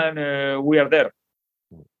also, and we are there.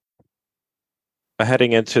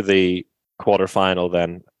 Heading into the quarterfinal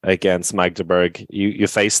then against Magdeburg, you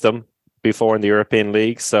faced them before in the European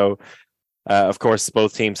League. So, of course,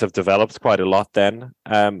 both teams have developed quite a lot then.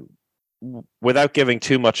 Without giving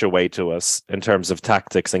too much away to us in terms of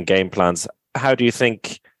tactics and game plans, how do you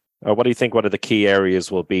think... what do you think? What are the key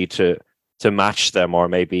areas will be to match them, or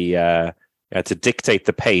maybe to dictate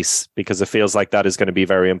the pace? Because it feels like that is going to be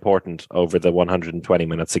very important over the 120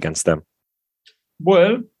 minutes against them.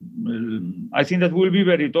 Well, I think that will be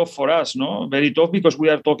very tough for us, no? Very tough because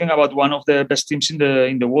we are talking about one of the best teams in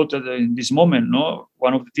the world in this moment, no?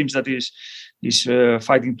 One of the teams that is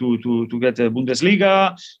fighting to get the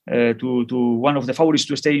Bundesliga, to one of the favorites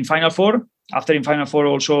to stay in Final Four. After in Final Four,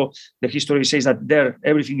 also the history says that there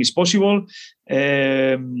everything is possible,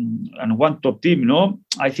 and one top team, no?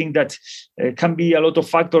 I think that can be a lot of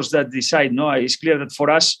factors that decide, no? It's clear that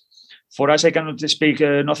for us, I cannot speak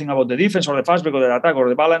nothing about the defense or the fast break or the attack or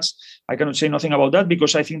the balance. I cannot say nothing about that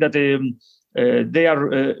because I think that they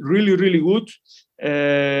are really, really good.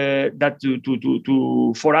 That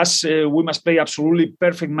for us, we must play absolutely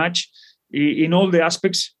perfect match in all the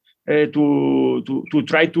aspects to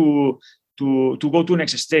try to go to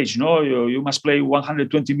next stage. No, you must play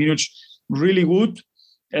 120 minutes really good.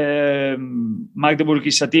 Magdeburg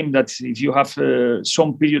is a team that if you have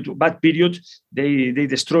some bad period, they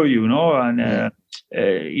destroy you, no? And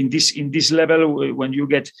in this level, when you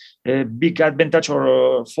get a big advantage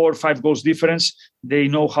or 4 or 5 goals difference, they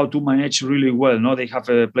know how to manage really well. No, they have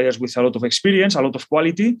players with a lot of experience, a lot of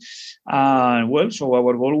quality, and well, so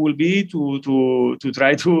our goal will be to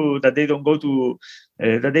try to that they don't go to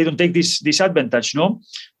that they don't take this advantage. No,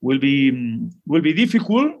 will be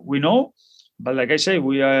difficult. We know. But like I say,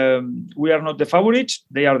 we are not the favorites.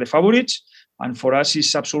 They are the favorites. And for us,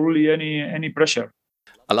 it's absolutely any pressure.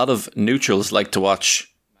 A lot of neutrals like to watch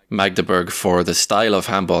Magdeburg for the style of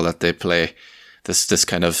handball that they play. This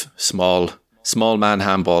kind of small man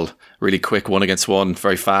handball, really quick, 1-against-1,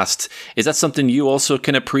 very fast. Is that something you also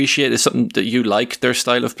can appreciate? Is something that you like their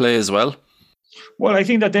style of play as well? Well, I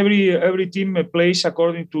think that every team plays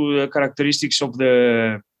according to the characteristics of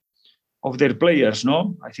their players,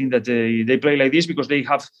 no? I think that they play like this because they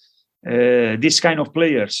have this kind of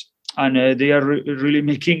players. and they are really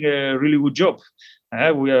making a really good job.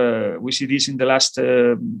 We see this in the last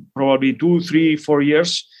probably 2, 3, 4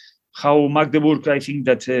 years. How Magdeburg, I think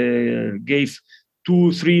that gave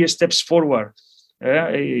 2, 3 steps forward.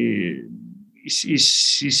 They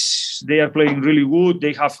are playing really good.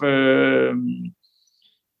 They have, in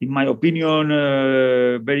my opinion,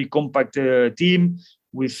 a very compact team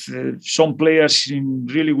with some players in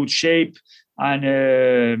really good shape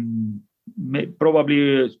and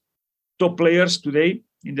probably top players today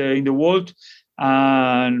in the world.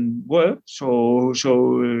 And well, so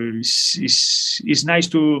it's nice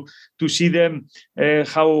to see them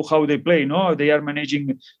how they play. No, they are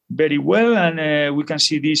managing very well, and we can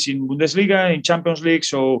see this in Bundesliga, in Champions League.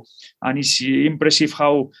 So, and it's impressive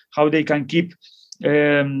how they can keep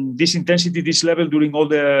this intensity, this level during all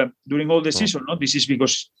the season. No, this is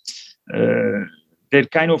because their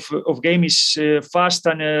kind of game is fast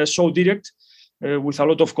and so direct, with a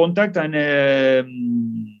lot of contact, and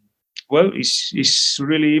well, it's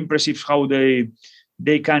really impressive how they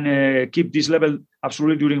can keep this level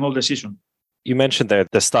absolutely during all the season. You mentioned there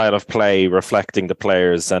the style of play reflecting the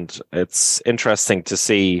players, and it's interesting to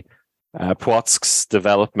see Płock's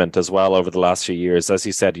development as well over the last few years. As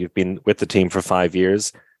you said, you've been with the team for 5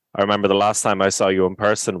 years. I remember the last time I saw you in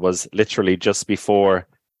person was literally just before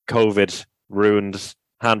COVID ruined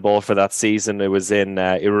handball for that season. It was in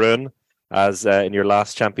Irun, as in your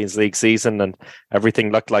last Champions League season, and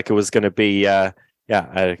everything looked like it was going to be a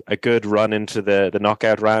good run into the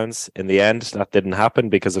knockout rounds. In the end, that didn't happen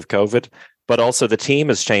because of COVID, but also the team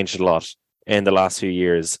has changed a lot in the last few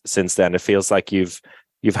years since then. It feels like you've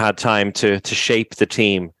had time to shape the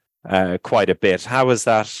team quite a bit. How has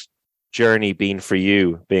that journey been for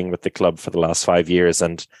you, being with the club for the last 5 years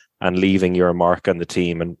and leaving your mark on the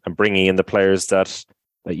team and bringing in the players that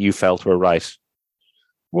you felt were right?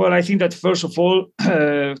 Well, I think that first of all,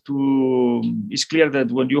 it's clear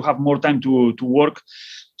that when you have more time to work,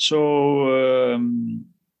 so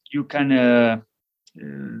you can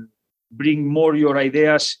bring more your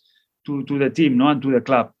ideas to the team, no, and to the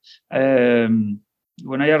club.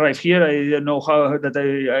 When I arrived here, I didn't know how that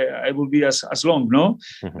I will be as long, no.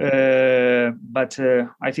 Mm-hmm. But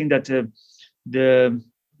I think that the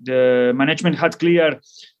management had clear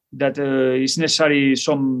that it's necessary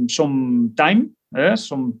some time.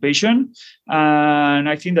 Some patience, and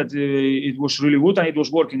I think that it was really good and it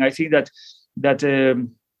was working. I think that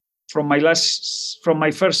from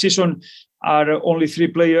my first season are only 3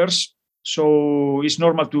 players, so it's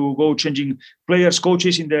normal to go changing players,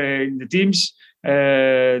 coaches in the teams.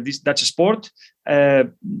 That's a sport,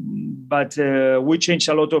 but we changed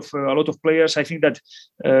a lot of players. I think that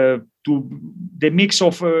the mix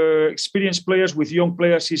of experienced players with young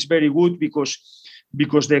players is very good because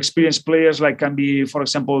the experienced players like can be, for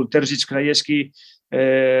example, Terzic Krajewski,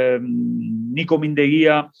 Nico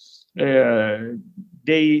Mindegia,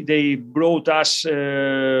 they brought us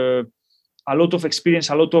a lot of experience,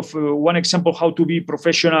 a lot of one example how to be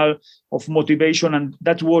professional, of motivation, and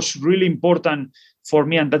that was really important for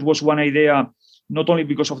me. And that was one idea, not only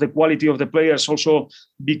because of the quality of the players, also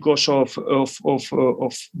because of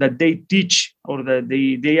that they teach, or that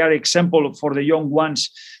they are example for the young ones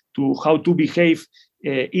to how to behave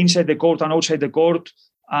inside the court and outside the court.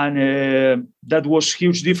 And that was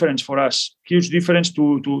huge difference for us, huge difference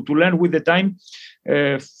to learn with the time,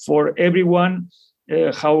 for everyone,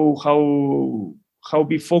 how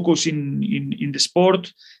be focused in the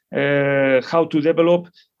sport, how to develop,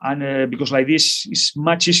 and because like this is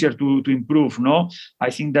much easier to improve. No, I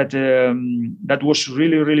think that that was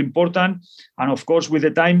really, really important. And of course, with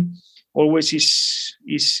the time, always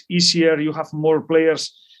is easier. You have more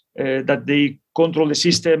players that they control the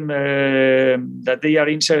system, that they are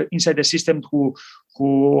inside the system, who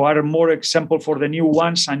are more example for the new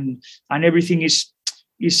ones, and everything is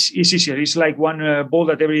easier. It's like one ball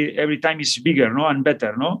that every time is bigger, no, and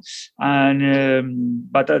better, no. And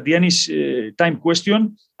but at the end is time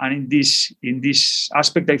question. And in this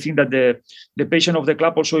aspect, I think that the patience of the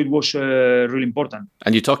club also it was really important.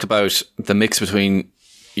 And you talked about the mix between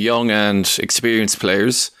young and experienced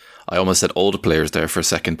players. I almost said older players there for a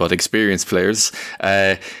second, but experienced players.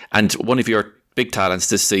 And one of your big talents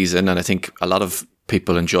this season, and I think a lot of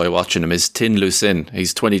people enjoy watching him, is Tin Lucin.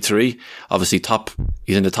 He's 23, obviously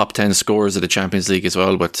he's in the top 10 scorers of the Champions League as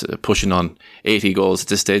well, with pushing on 80 goals at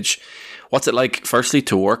this stage. What's it like, firstly,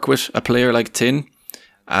 to work with a player like Tin?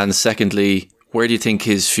 And secondly, where do you think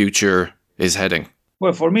his future is heading?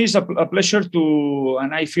 Well, for me, it's a pleasure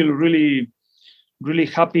and I feel really, really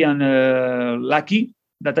happy and lucky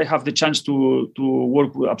that I have the chance to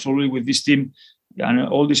work absolutely with this team and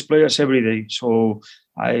all these players every day. So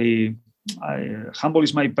I handball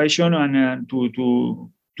is my passion, and to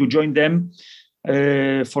join them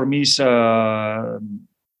for me is a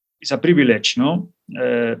privilege. No,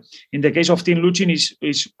 in the case of Tim Luchin,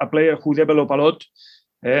 is a player who developed a lot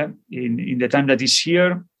in the time that he's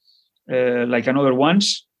here, like another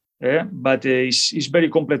ones. But he's very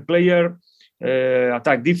complete player.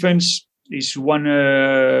 Attack, defense. Is one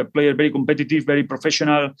player very competitive, very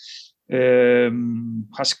professional,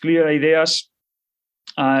 has clear ideas,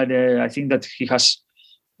 and I think that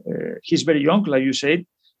he's very young, like you said,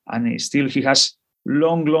 and still he has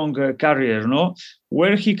long career. No,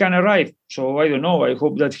 where he can arrive. So I don't know. I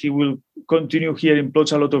hope that he will continue here in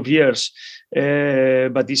Plots a lot of years.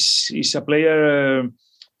 But he's a player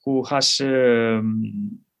who has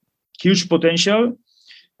huge potential.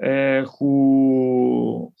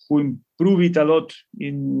 Who improved it a lot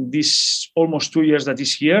in this almost 2 years that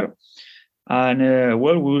he's here, and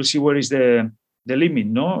we will see where is the limit.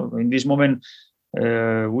 No, in this moment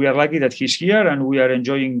we are lucky that he's here, and we are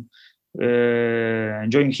enjoying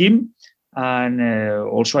him, and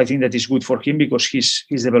also I think that is good for him because he's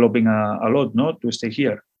developing a lot. No, to stay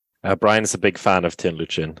here. Brian's a big fan of Tim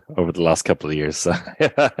Luchin over the last couple of years,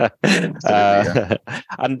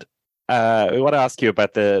 and. I want to ask you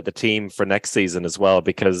about the team for next season as well,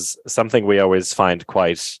 because something we always find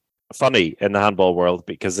quite funny in the handball world,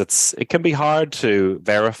 because it can be hard to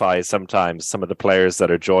verify sometimes some of the players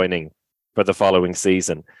that are joining for the following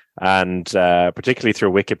season, and particularly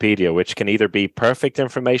through Wikipedia, which can either be perfect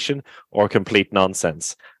information or complete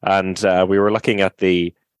nonsense. And we were looking at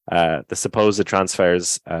the supposed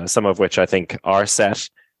transfers, some of which I think are set,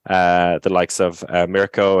 the likes of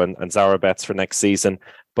Mirko and Zarabets for next season.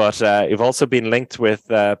 But you've also been linked with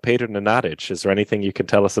Peter Nenadic. Is there anything you can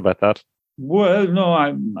tell us about that? Well, no,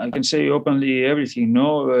 I can say openly everything.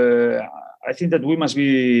 No, I think that we must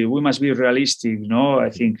be realistic. No, I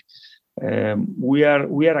think we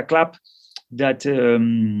are a club that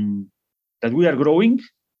we are growing.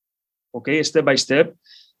 Okay, step by step.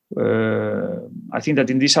 I think that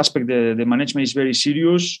in this aspect, the management is very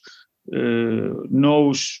serious.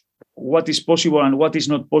 Knows what is possible and what is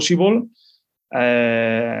not possible.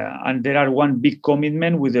 And there are one big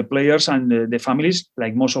commitment with the players and the families,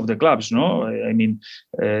 like most of the clubs. No, I mean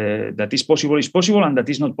that is possible, and that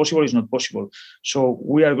is not possible. So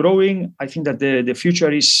we are growing. I think that the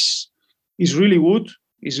future is really good.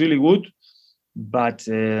 But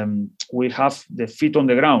we have the feet on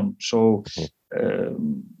the ground. So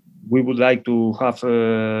we would like to have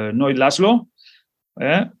Noid Laszlo,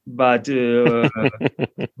 but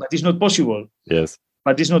it's not possible. Yes.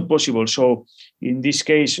 But it's not possible. So in this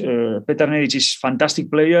case, Petar Nedic is fantastic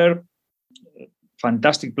player.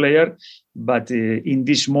 But in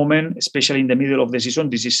this moment, especially in the middle of the season,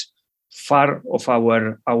 this is far of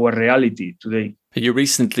our reality today. You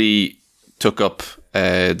recently took up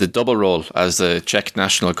the double role as the Czech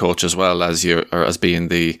national coach as well as being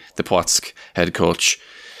the Płock head coach.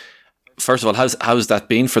 First of all, how's that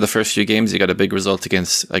been for the first few games? You got a big result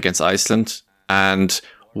against Iceland, and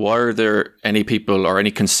were there any people or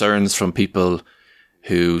any concerns from people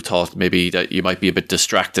who thought maybe that you might be a bit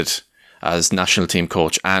distracted as national team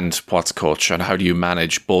coach and Płock coach, and how do you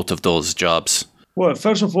manage both of those jobs? Well,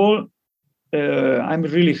 first of all, I'm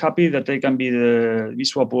really happy that I can be the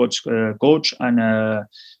Wisła Płock coach and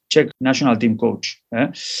Czech national team coach.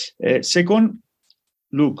 Second,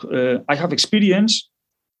 look, I have experience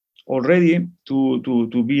already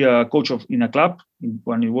to be a coach in a club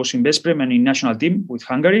when it was in Veszprém and in national team with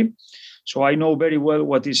Hungary. So I know very well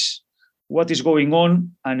what is going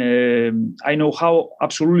on, and I know how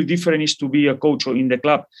absolutely different it is to be a coach in the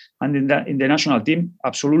club and in the national team.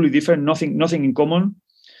 Absolutely different, nothing in common.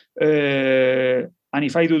 And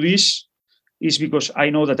if I do this, it's because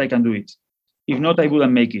I know that I can do it. If not, I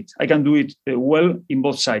wouldn't make it. I can do it well in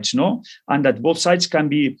both sides, no? And that both sides can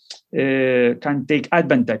take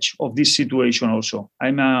advantage of this situation also.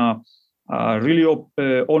 I'm a really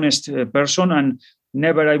honest person, and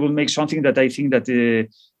never I will make something that I think that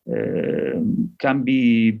can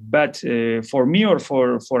be bad for me or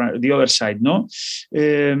for the other side, no?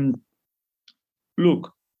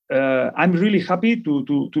 Look, I'm really happy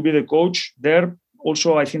to be the coach there.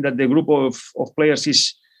 Also, I think that the group of players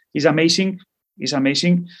is amazing.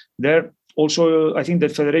 There also, I think the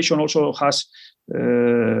federation also has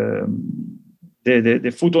the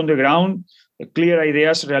foot on the ground, clear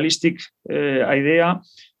ideas, realistic idea.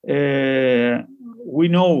 We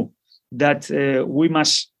know that we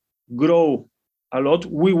must grow a lot.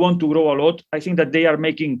 We want to grow a lot. I think that they are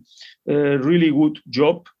making a really good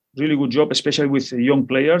job, especially with young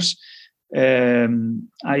players.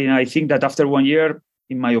 I think that after 1 year,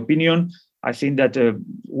 in my opinion, I think that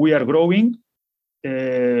we are growing.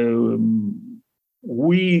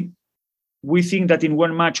 We think that in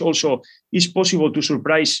one match also it's possible to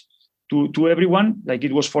surprise to everyone, like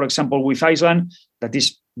it was, for example, with Iceland. That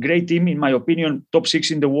is great team, in my opinion, top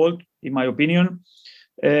 6 in the world, in my opinion.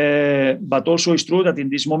 But also it's true that in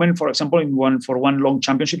this moment, for example, for one long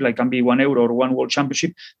championship, like can be one Euro or one World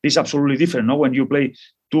Championship, this is absolutely different. No, when you play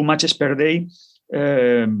 2 matches per day,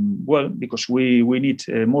 because we need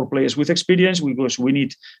more players with experience, because we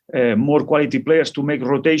need more quality players to make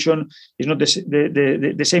rotation. It's not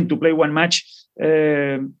the same to play one match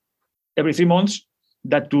every 3 months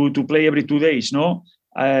that to play every 2 days. No,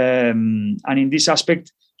 and in this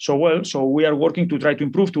aspect. So we are working to try to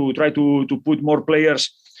improve, to try to put more players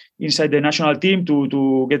inside the national team,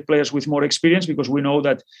 to get players with more experience, because we know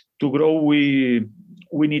that to grow we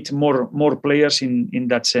need more players in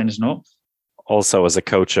that sense, no? Also, as a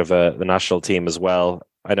coach of the national team as well,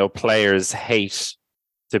 I know players hate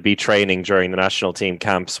to be training during the national team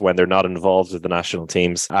camps when they're not involved with the national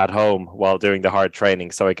teams at home while doing the hard training.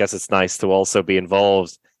 So I guess it's nice to also be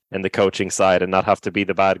involved in the coaching side and not have to be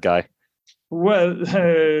the bad guy. Well,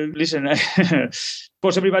 listen, of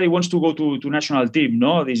course, everybody wants to go to national team,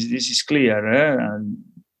 no? This is clear. And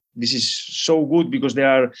this is so good because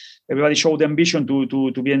everybody showed the ambition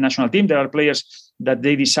to be a national team. There are players that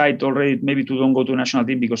they decide already maybe to don't go to national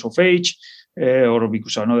team because of age or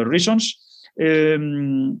because of other reasons.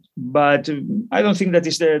 But I don't think that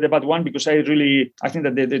is the bad one, because I think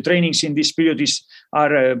that the trainings in this period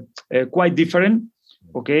are quite different.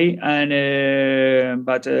 Okay, and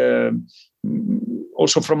but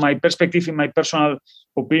also from my perspective, in my personal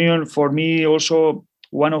opinion, for me also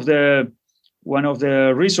one of the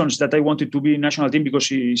reasons that I wanted to be national team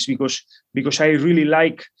because I really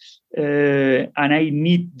like and I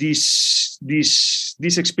need this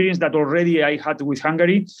experience that already I had with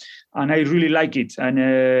Hungary, and I really like it, and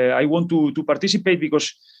I want to participate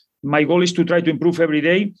because my goal is to try to improve every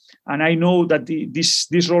day. And I know that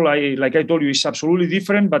this role, like I told you, is absolutely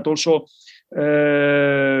different, but also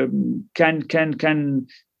can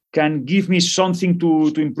give me something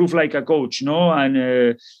to improve like a coach, no?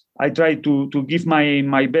 And I try to give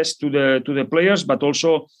my best to the players, but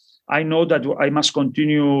also I know that I must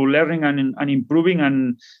continue learning and improving,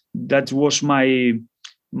 and that was my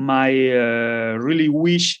really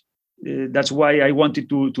wish. That's why I wanted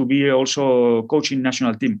to be also coaching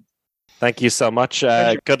national team. Thank you so much.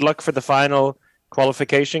 Good luck for the final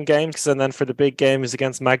qualification games, and then for the big games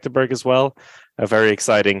against Magdeburg as well. A very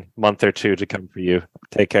exciting month or 2 to come for you.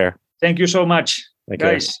 Take care. Thank you so much,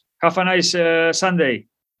 guys. Have a nice Sunday.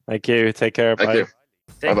 Thank you. Take care. Thank Bye. you.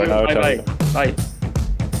 Thank you. Bye. Bye.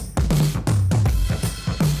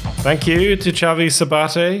 Thank you to Xavi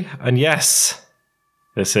Sabate. And yes,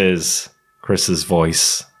 this is Chris's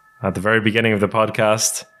voice. At the very beginning of the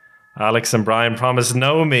podcast, Alex and Brian promised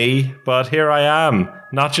no me, but here I am,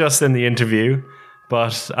 not just in the interview,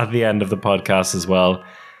 but at the end of the podcast as well.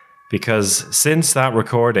 Because since that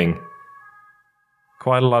recording,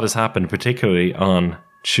 quite a lot has happened, particularly on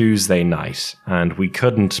Tuesday night, and we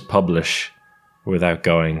couldn't publish without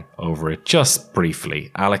going over it just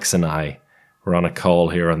briefly. Alex and I were on a call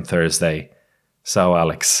here on Thursday. So,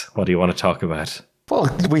 Alex, what do you want to talk about?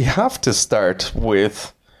 Well, we have to start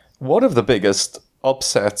with one of the biggest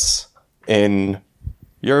upsets in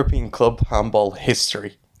European club handball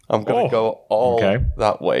history. I'm going to go all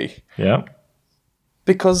that way. Yeah.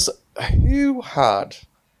 Because who had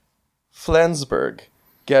Flensburg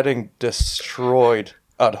getting destroyed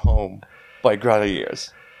at home by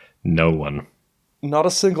Granollers? No one. Not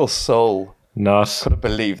a single soul could have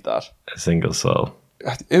believed that. A single soul.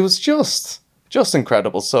 It was just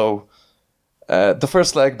incredible. So the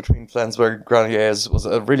first leg between Flensburg and Granollers was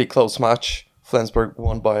a really close match. Flensburg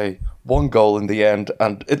won by 1 goal in the end,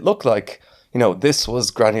 and it looked like, this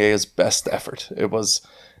was Granollers' best effort.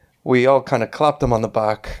 We all kind of clapped them on the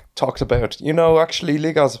back, talked about, actually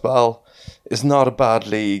Liga Asbal is not a bad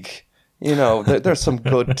league. There's some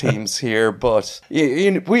good teams here, but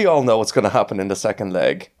we all know what's going to happen in the second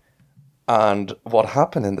leg. And what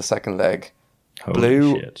happened in the second leg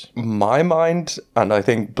blew my mind, and I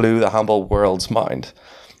think blew the handball world's mind.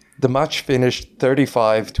 The match finished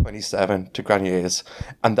 35-27 to Granollers,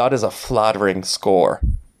 and that is a flattering score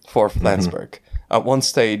for Flensburg. At one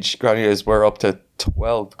stage, Granollers were up to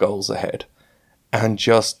 12 goals ahead and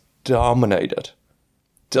just dominated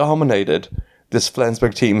this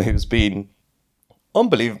Flensburg team, who's been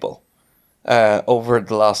unbelievable over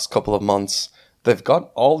the last couple of months. They've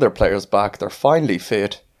got all their players back. They're finally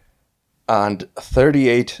fit. And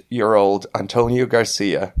 38-year-old Antonio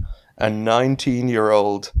Garcia and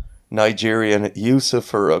 19-year-old Nigerian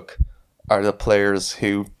Yusuf Faruk are the players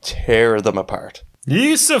who tear them apart.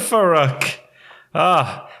 Yusuf Faruk.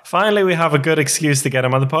 Finally we have a good excuse to get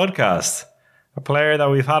him on the podcast. A player that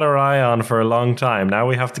we've had our eye on for a long time. Now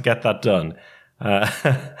we have to get that done.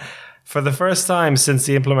 For the first time since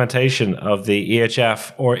the implementation of the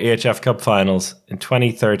EHF or EHF Cup finals in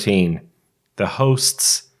 2013, the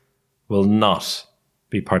hosts will not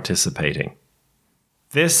be participating.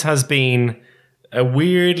 This has been a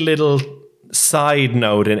weird little side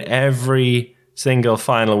note in every single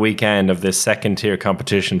final weekend of this second tier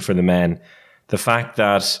competition for the men. The fact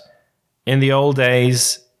that in the old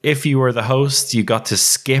days, if you were the host, you got to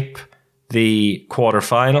skip the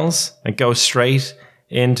quarterfinals and go straight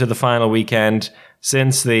into the final weekend.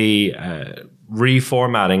 Since the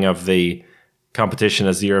reformatting of the competition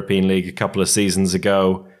as the European League a couple of seasons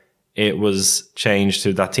ago, it was changed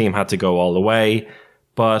to that team had to go all the way.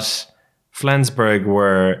 But Flensburg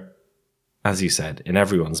were, as you said, in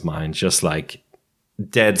everyone's mind, just like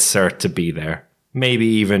dead cert to be there. Maybe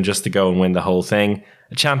even just to go and win the whole thing.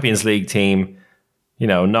 A Champions League team,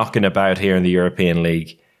 knocking about here in the European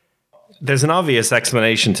League. There's an obvious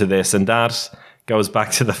explanation to this, and that goes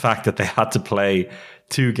back to the fact that they had to play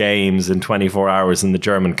 2 games in 24 hours in the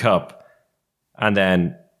German Cup, and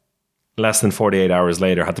then less than 48 hours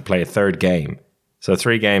later had to play a third game. So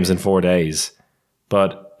 3 games in 4 days.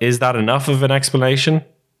 But is that enough of an explanation?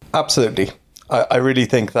 Absolutely. I really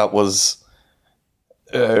think that was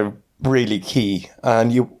really key.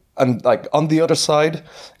 And like on the other side,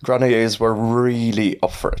 Granollers were really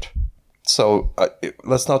up for it. So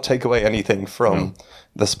let's not take away anything from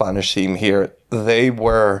the Spanish team here. They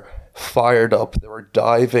were fired up. They were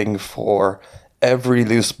diving for every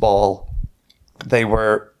loose ball. They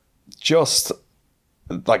were just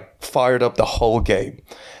like fired up the whole game.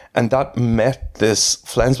 And that met this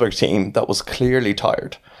Flensburg team that was clearly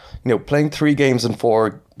tired. Playing 3 games in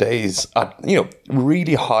 4 days at,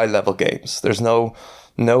 really high level games. There's no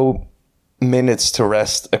minutes to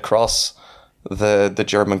rest across the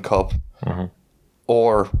German Cup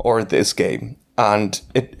or this game. And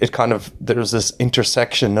it kind of, there's this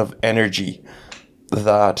intersection of energy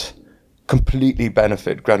that completely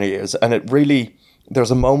benefit Granollers. And it really,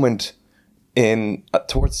 there's a moment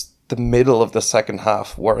towards the middle of the second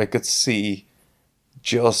half where I could see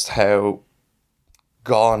just how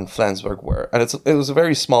gone Flensburg were. And it was a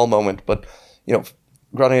very small moment, but,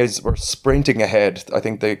 Granollers were sprinting ahead. I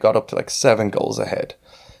think they got up to like 7 goals ahead.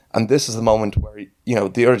 And this is the moment where,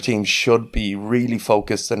 the other team should be really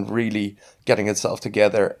focused and really getting itself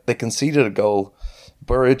together. They conceded a goal.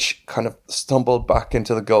 Buric kind of stumbled back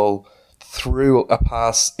into the goal, threw a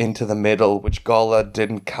pass into the middle, which Gola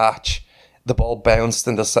didn't catch. The ball bounced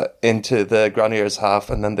into the Granollers half,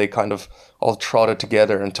 and then they kind of all trotted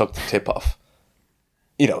together and took the tip off.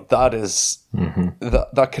 That is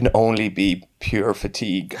that can only be pure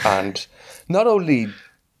fatigue, and not only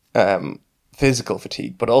physical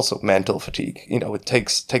fatigue, but also mental fatigue. It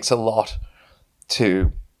takes a lot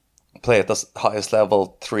to play at the highest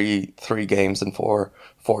level, three games in four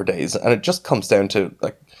days, and it just comes down to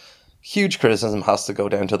like huge criticism has to go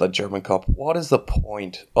down to the German Cup. What is the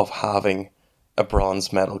point of having a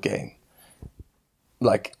bronze medal game?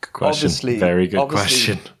 Like, good question. Very good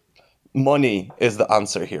question. Money is the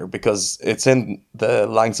answer here because it's in the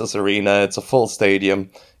Lanxess Arena. It's a full stadium.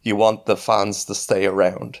 You want the fans to stay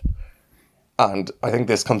around. And I think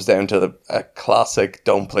this comes down to a classic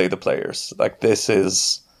don't play the players. Like, this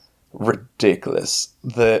is ridiculous.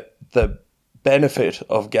 The benefit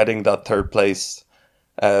of getting that third place,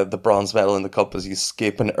 the bronze medal in the cup, is you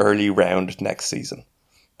skip an early round next season.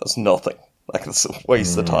 That's nothing. Like, it's a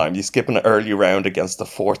waste of time. You skip an early round against the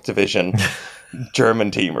 4th division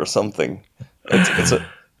German team or something. That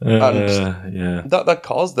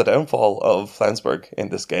caused the downfall of Flensburg in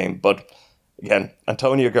this game. But again,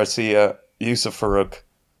 Antonio Garcia, Yusuf Faruk,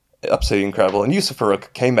 absolutely incredible. And Yusuf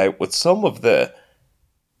Faruk came out with some of the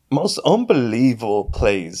most unbelievable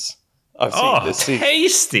plays I've seen this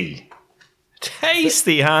season.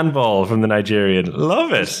 Tasty handball from the Nigerian.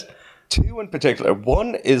 Love it. 2 in particular.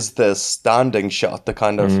 One is the standing shot, the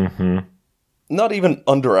kind of not even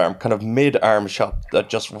underarm, kind of mid-arm shot that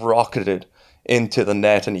just rocketed into the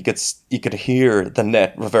net, and you could hear the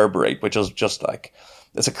net reverberate, which is just like,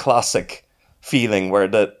 it's a classic feeling where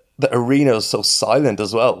the arena is so silent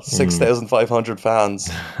as well. 6,500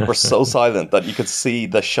 fans were so silent that you could see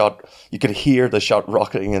the shot, you could hear the shot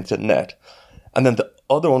rocketing into the net. And then the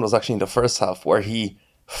other one was actually in the first half where he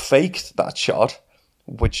faked that shot,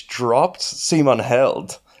 which dropped Simon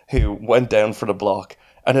Held, who went down for the block,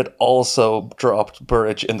 and it also dropped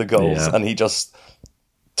Buric in the goals, and he just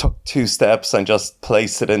took 2 steps and just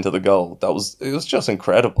placed it into the goal. It was just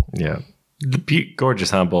incredible. Yeah.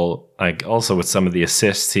 Gorgeous handball. Like also with some of the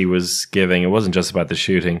assists he was giving, it wasn't just about the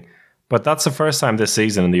shooting. But that's the first time this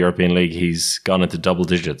season in the European League he's gone into double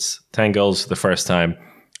digits. 10 goals for the first time.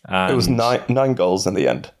 It was nine goals in the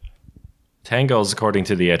end. 10 goals according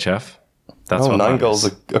to the HF. That's what 9 matters.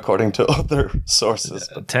 goals according to other sources.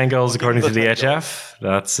 10 goals according to the HF.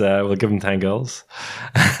 That's we'll give him 10 goals.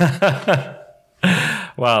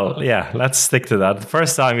 Well, yeah, let's stick to that. The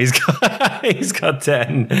first time he's got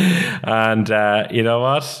 10, and you know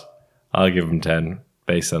what? I'll give him 10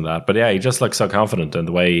 based on that. But yeah, he just looked so confident in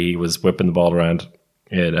the way he was whipping the ball around.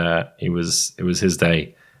 It was his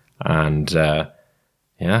day, and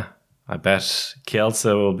yeah, I bet Kielce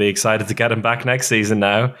will be excited to get him back next season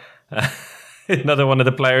now. Another one of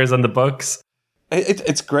the players on the books.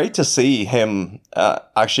 It's great to see him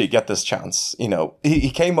actually get this chance. You know, he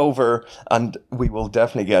came over, and we will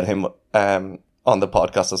definitely get him on the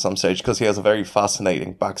podcast at some stage because he has a very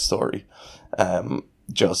fascinating backstory.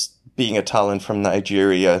 Just being a talent from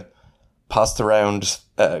Nigeria, passed around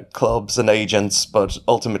clubs and agents, but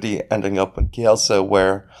ultimately ending up in Kielce,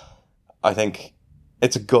 where I think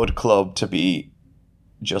it's a good club to be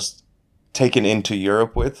just taken into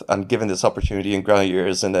Europe with and given this opportunity in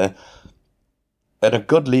Granollers in a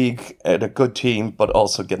good league, in a good team, but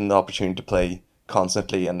also getting the opportunity to play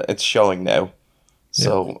constantly, and it's showing now.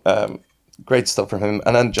 So great stuff from him.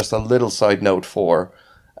 And then just a little side note for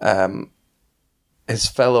his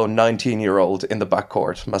fellow 19-year-old in the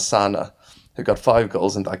backcourt, Masana, who got 5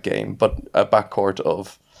 goals in that game, but a backcourt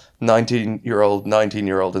of 19-year-old,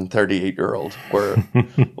 19-year-old, and 38-year-old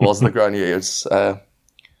was the Granollers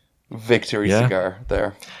victory cigar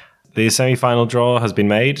there. The semi-final draw has been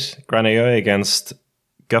made. Granollers against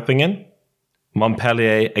Göppingen,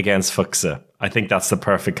 Montpellier against Fuchse. I think that's the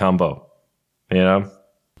perfect combo. You know?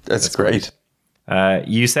 That's great.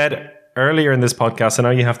 You said earlier in this podcast, I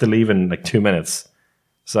know you have to leave in like 2 minutes.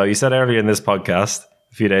 So you said earlier in this podcast,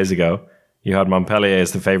 a few days ago, you had Montpellier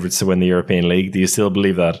as the favourites to win the European League. Do you still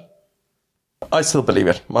believe that? I still believe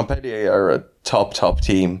it. Montpellier are a top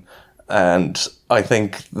team. And I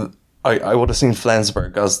think I would have seen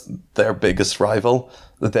Flensburg as their biggest rival.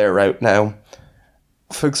 They're out now.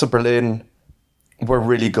 Fuchse Berlin were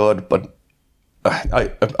really good, but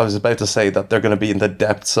I was about to say that they're going to be in the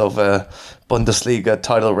depths of a Bundesliga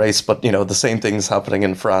title race, but you know, the same thing's happening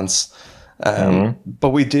in France. But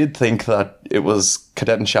we did think that it was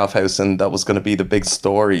Cadet Schaffhausen that was going to be the big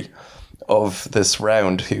story of this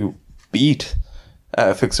round, who beat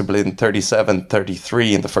Fuchse Berlin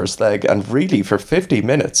 37-33 in the first leg, and really for 50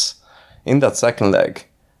 minutes in that second leg,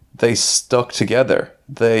 they stuck together.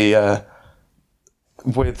 They,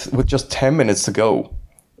 with just 10 minutes to go,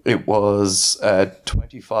 it was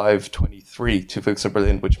 25-23 to Fuchse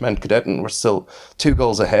Berlin, which meant Cadetten were still 2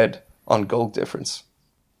 goals ahead on goal difference.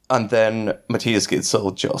 And then Matthias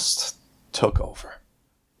Gitzel just took over.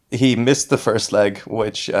 He missed the first leg,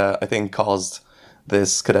 which I think caused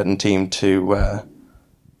this Cadetten team to,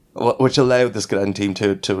 which allowed this Cadetten team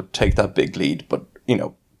to take that big lead. But, you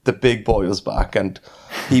know, the big boy was back, and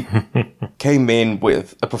he came in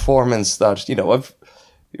with a performance that, you know, I've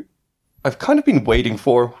kind of been waiting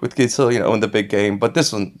for with Gitzel, you know, in the big game. But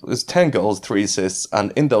this one was 10 goals, 3 assists,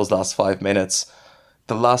 and in those last 5 minutes,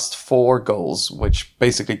 the last 4 goals, which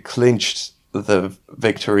basically clinched the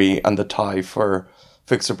victory and the tie for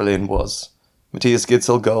Fuchse Berlin, was Matthias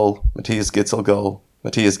Gitzel goal, Matthias Gitzel goal,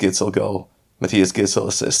 Matthias Gitzel goal, Matthias Gitzel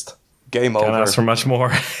assist. Game over. Can't ask for much more.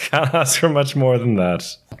 Can't ask for much more than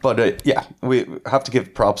that. But yeah, we have to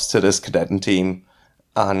give props to this Cadetten team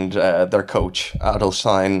and their coach,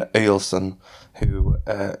 Adelstein Eilson, who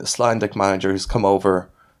Slindek manager, who's come over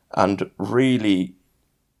and really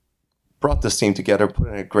brought this team together, put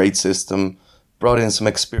in a great system, brought in some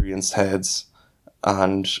experienced heads,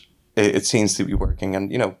 and it seems to be working.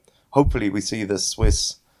 And, you know, hopefully we see the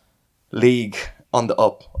Swiss league on the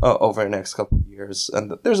up over the next couple of years.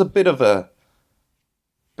 And there's a bit of a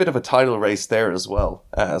title race there as well.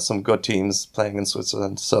 Some good teams playing in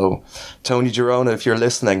Switzerland. So, Tony Girona, if you're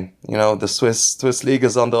listening, you know, the Swiss league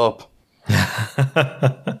is on the up.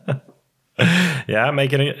 Yeah,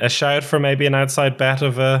 making a shout for maybe an outside bet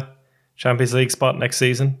of a Champions League spot next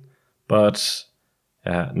season. But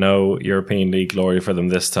no European League glory for them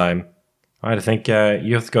this time. All right, I think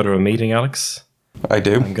you have to go to a meeting, Alex. I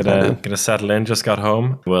do. I'm gonna settle in. Just got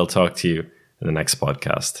home. We'll talk to you in the next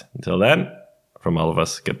podcast. Until then, from all of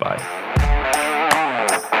us, goodbye.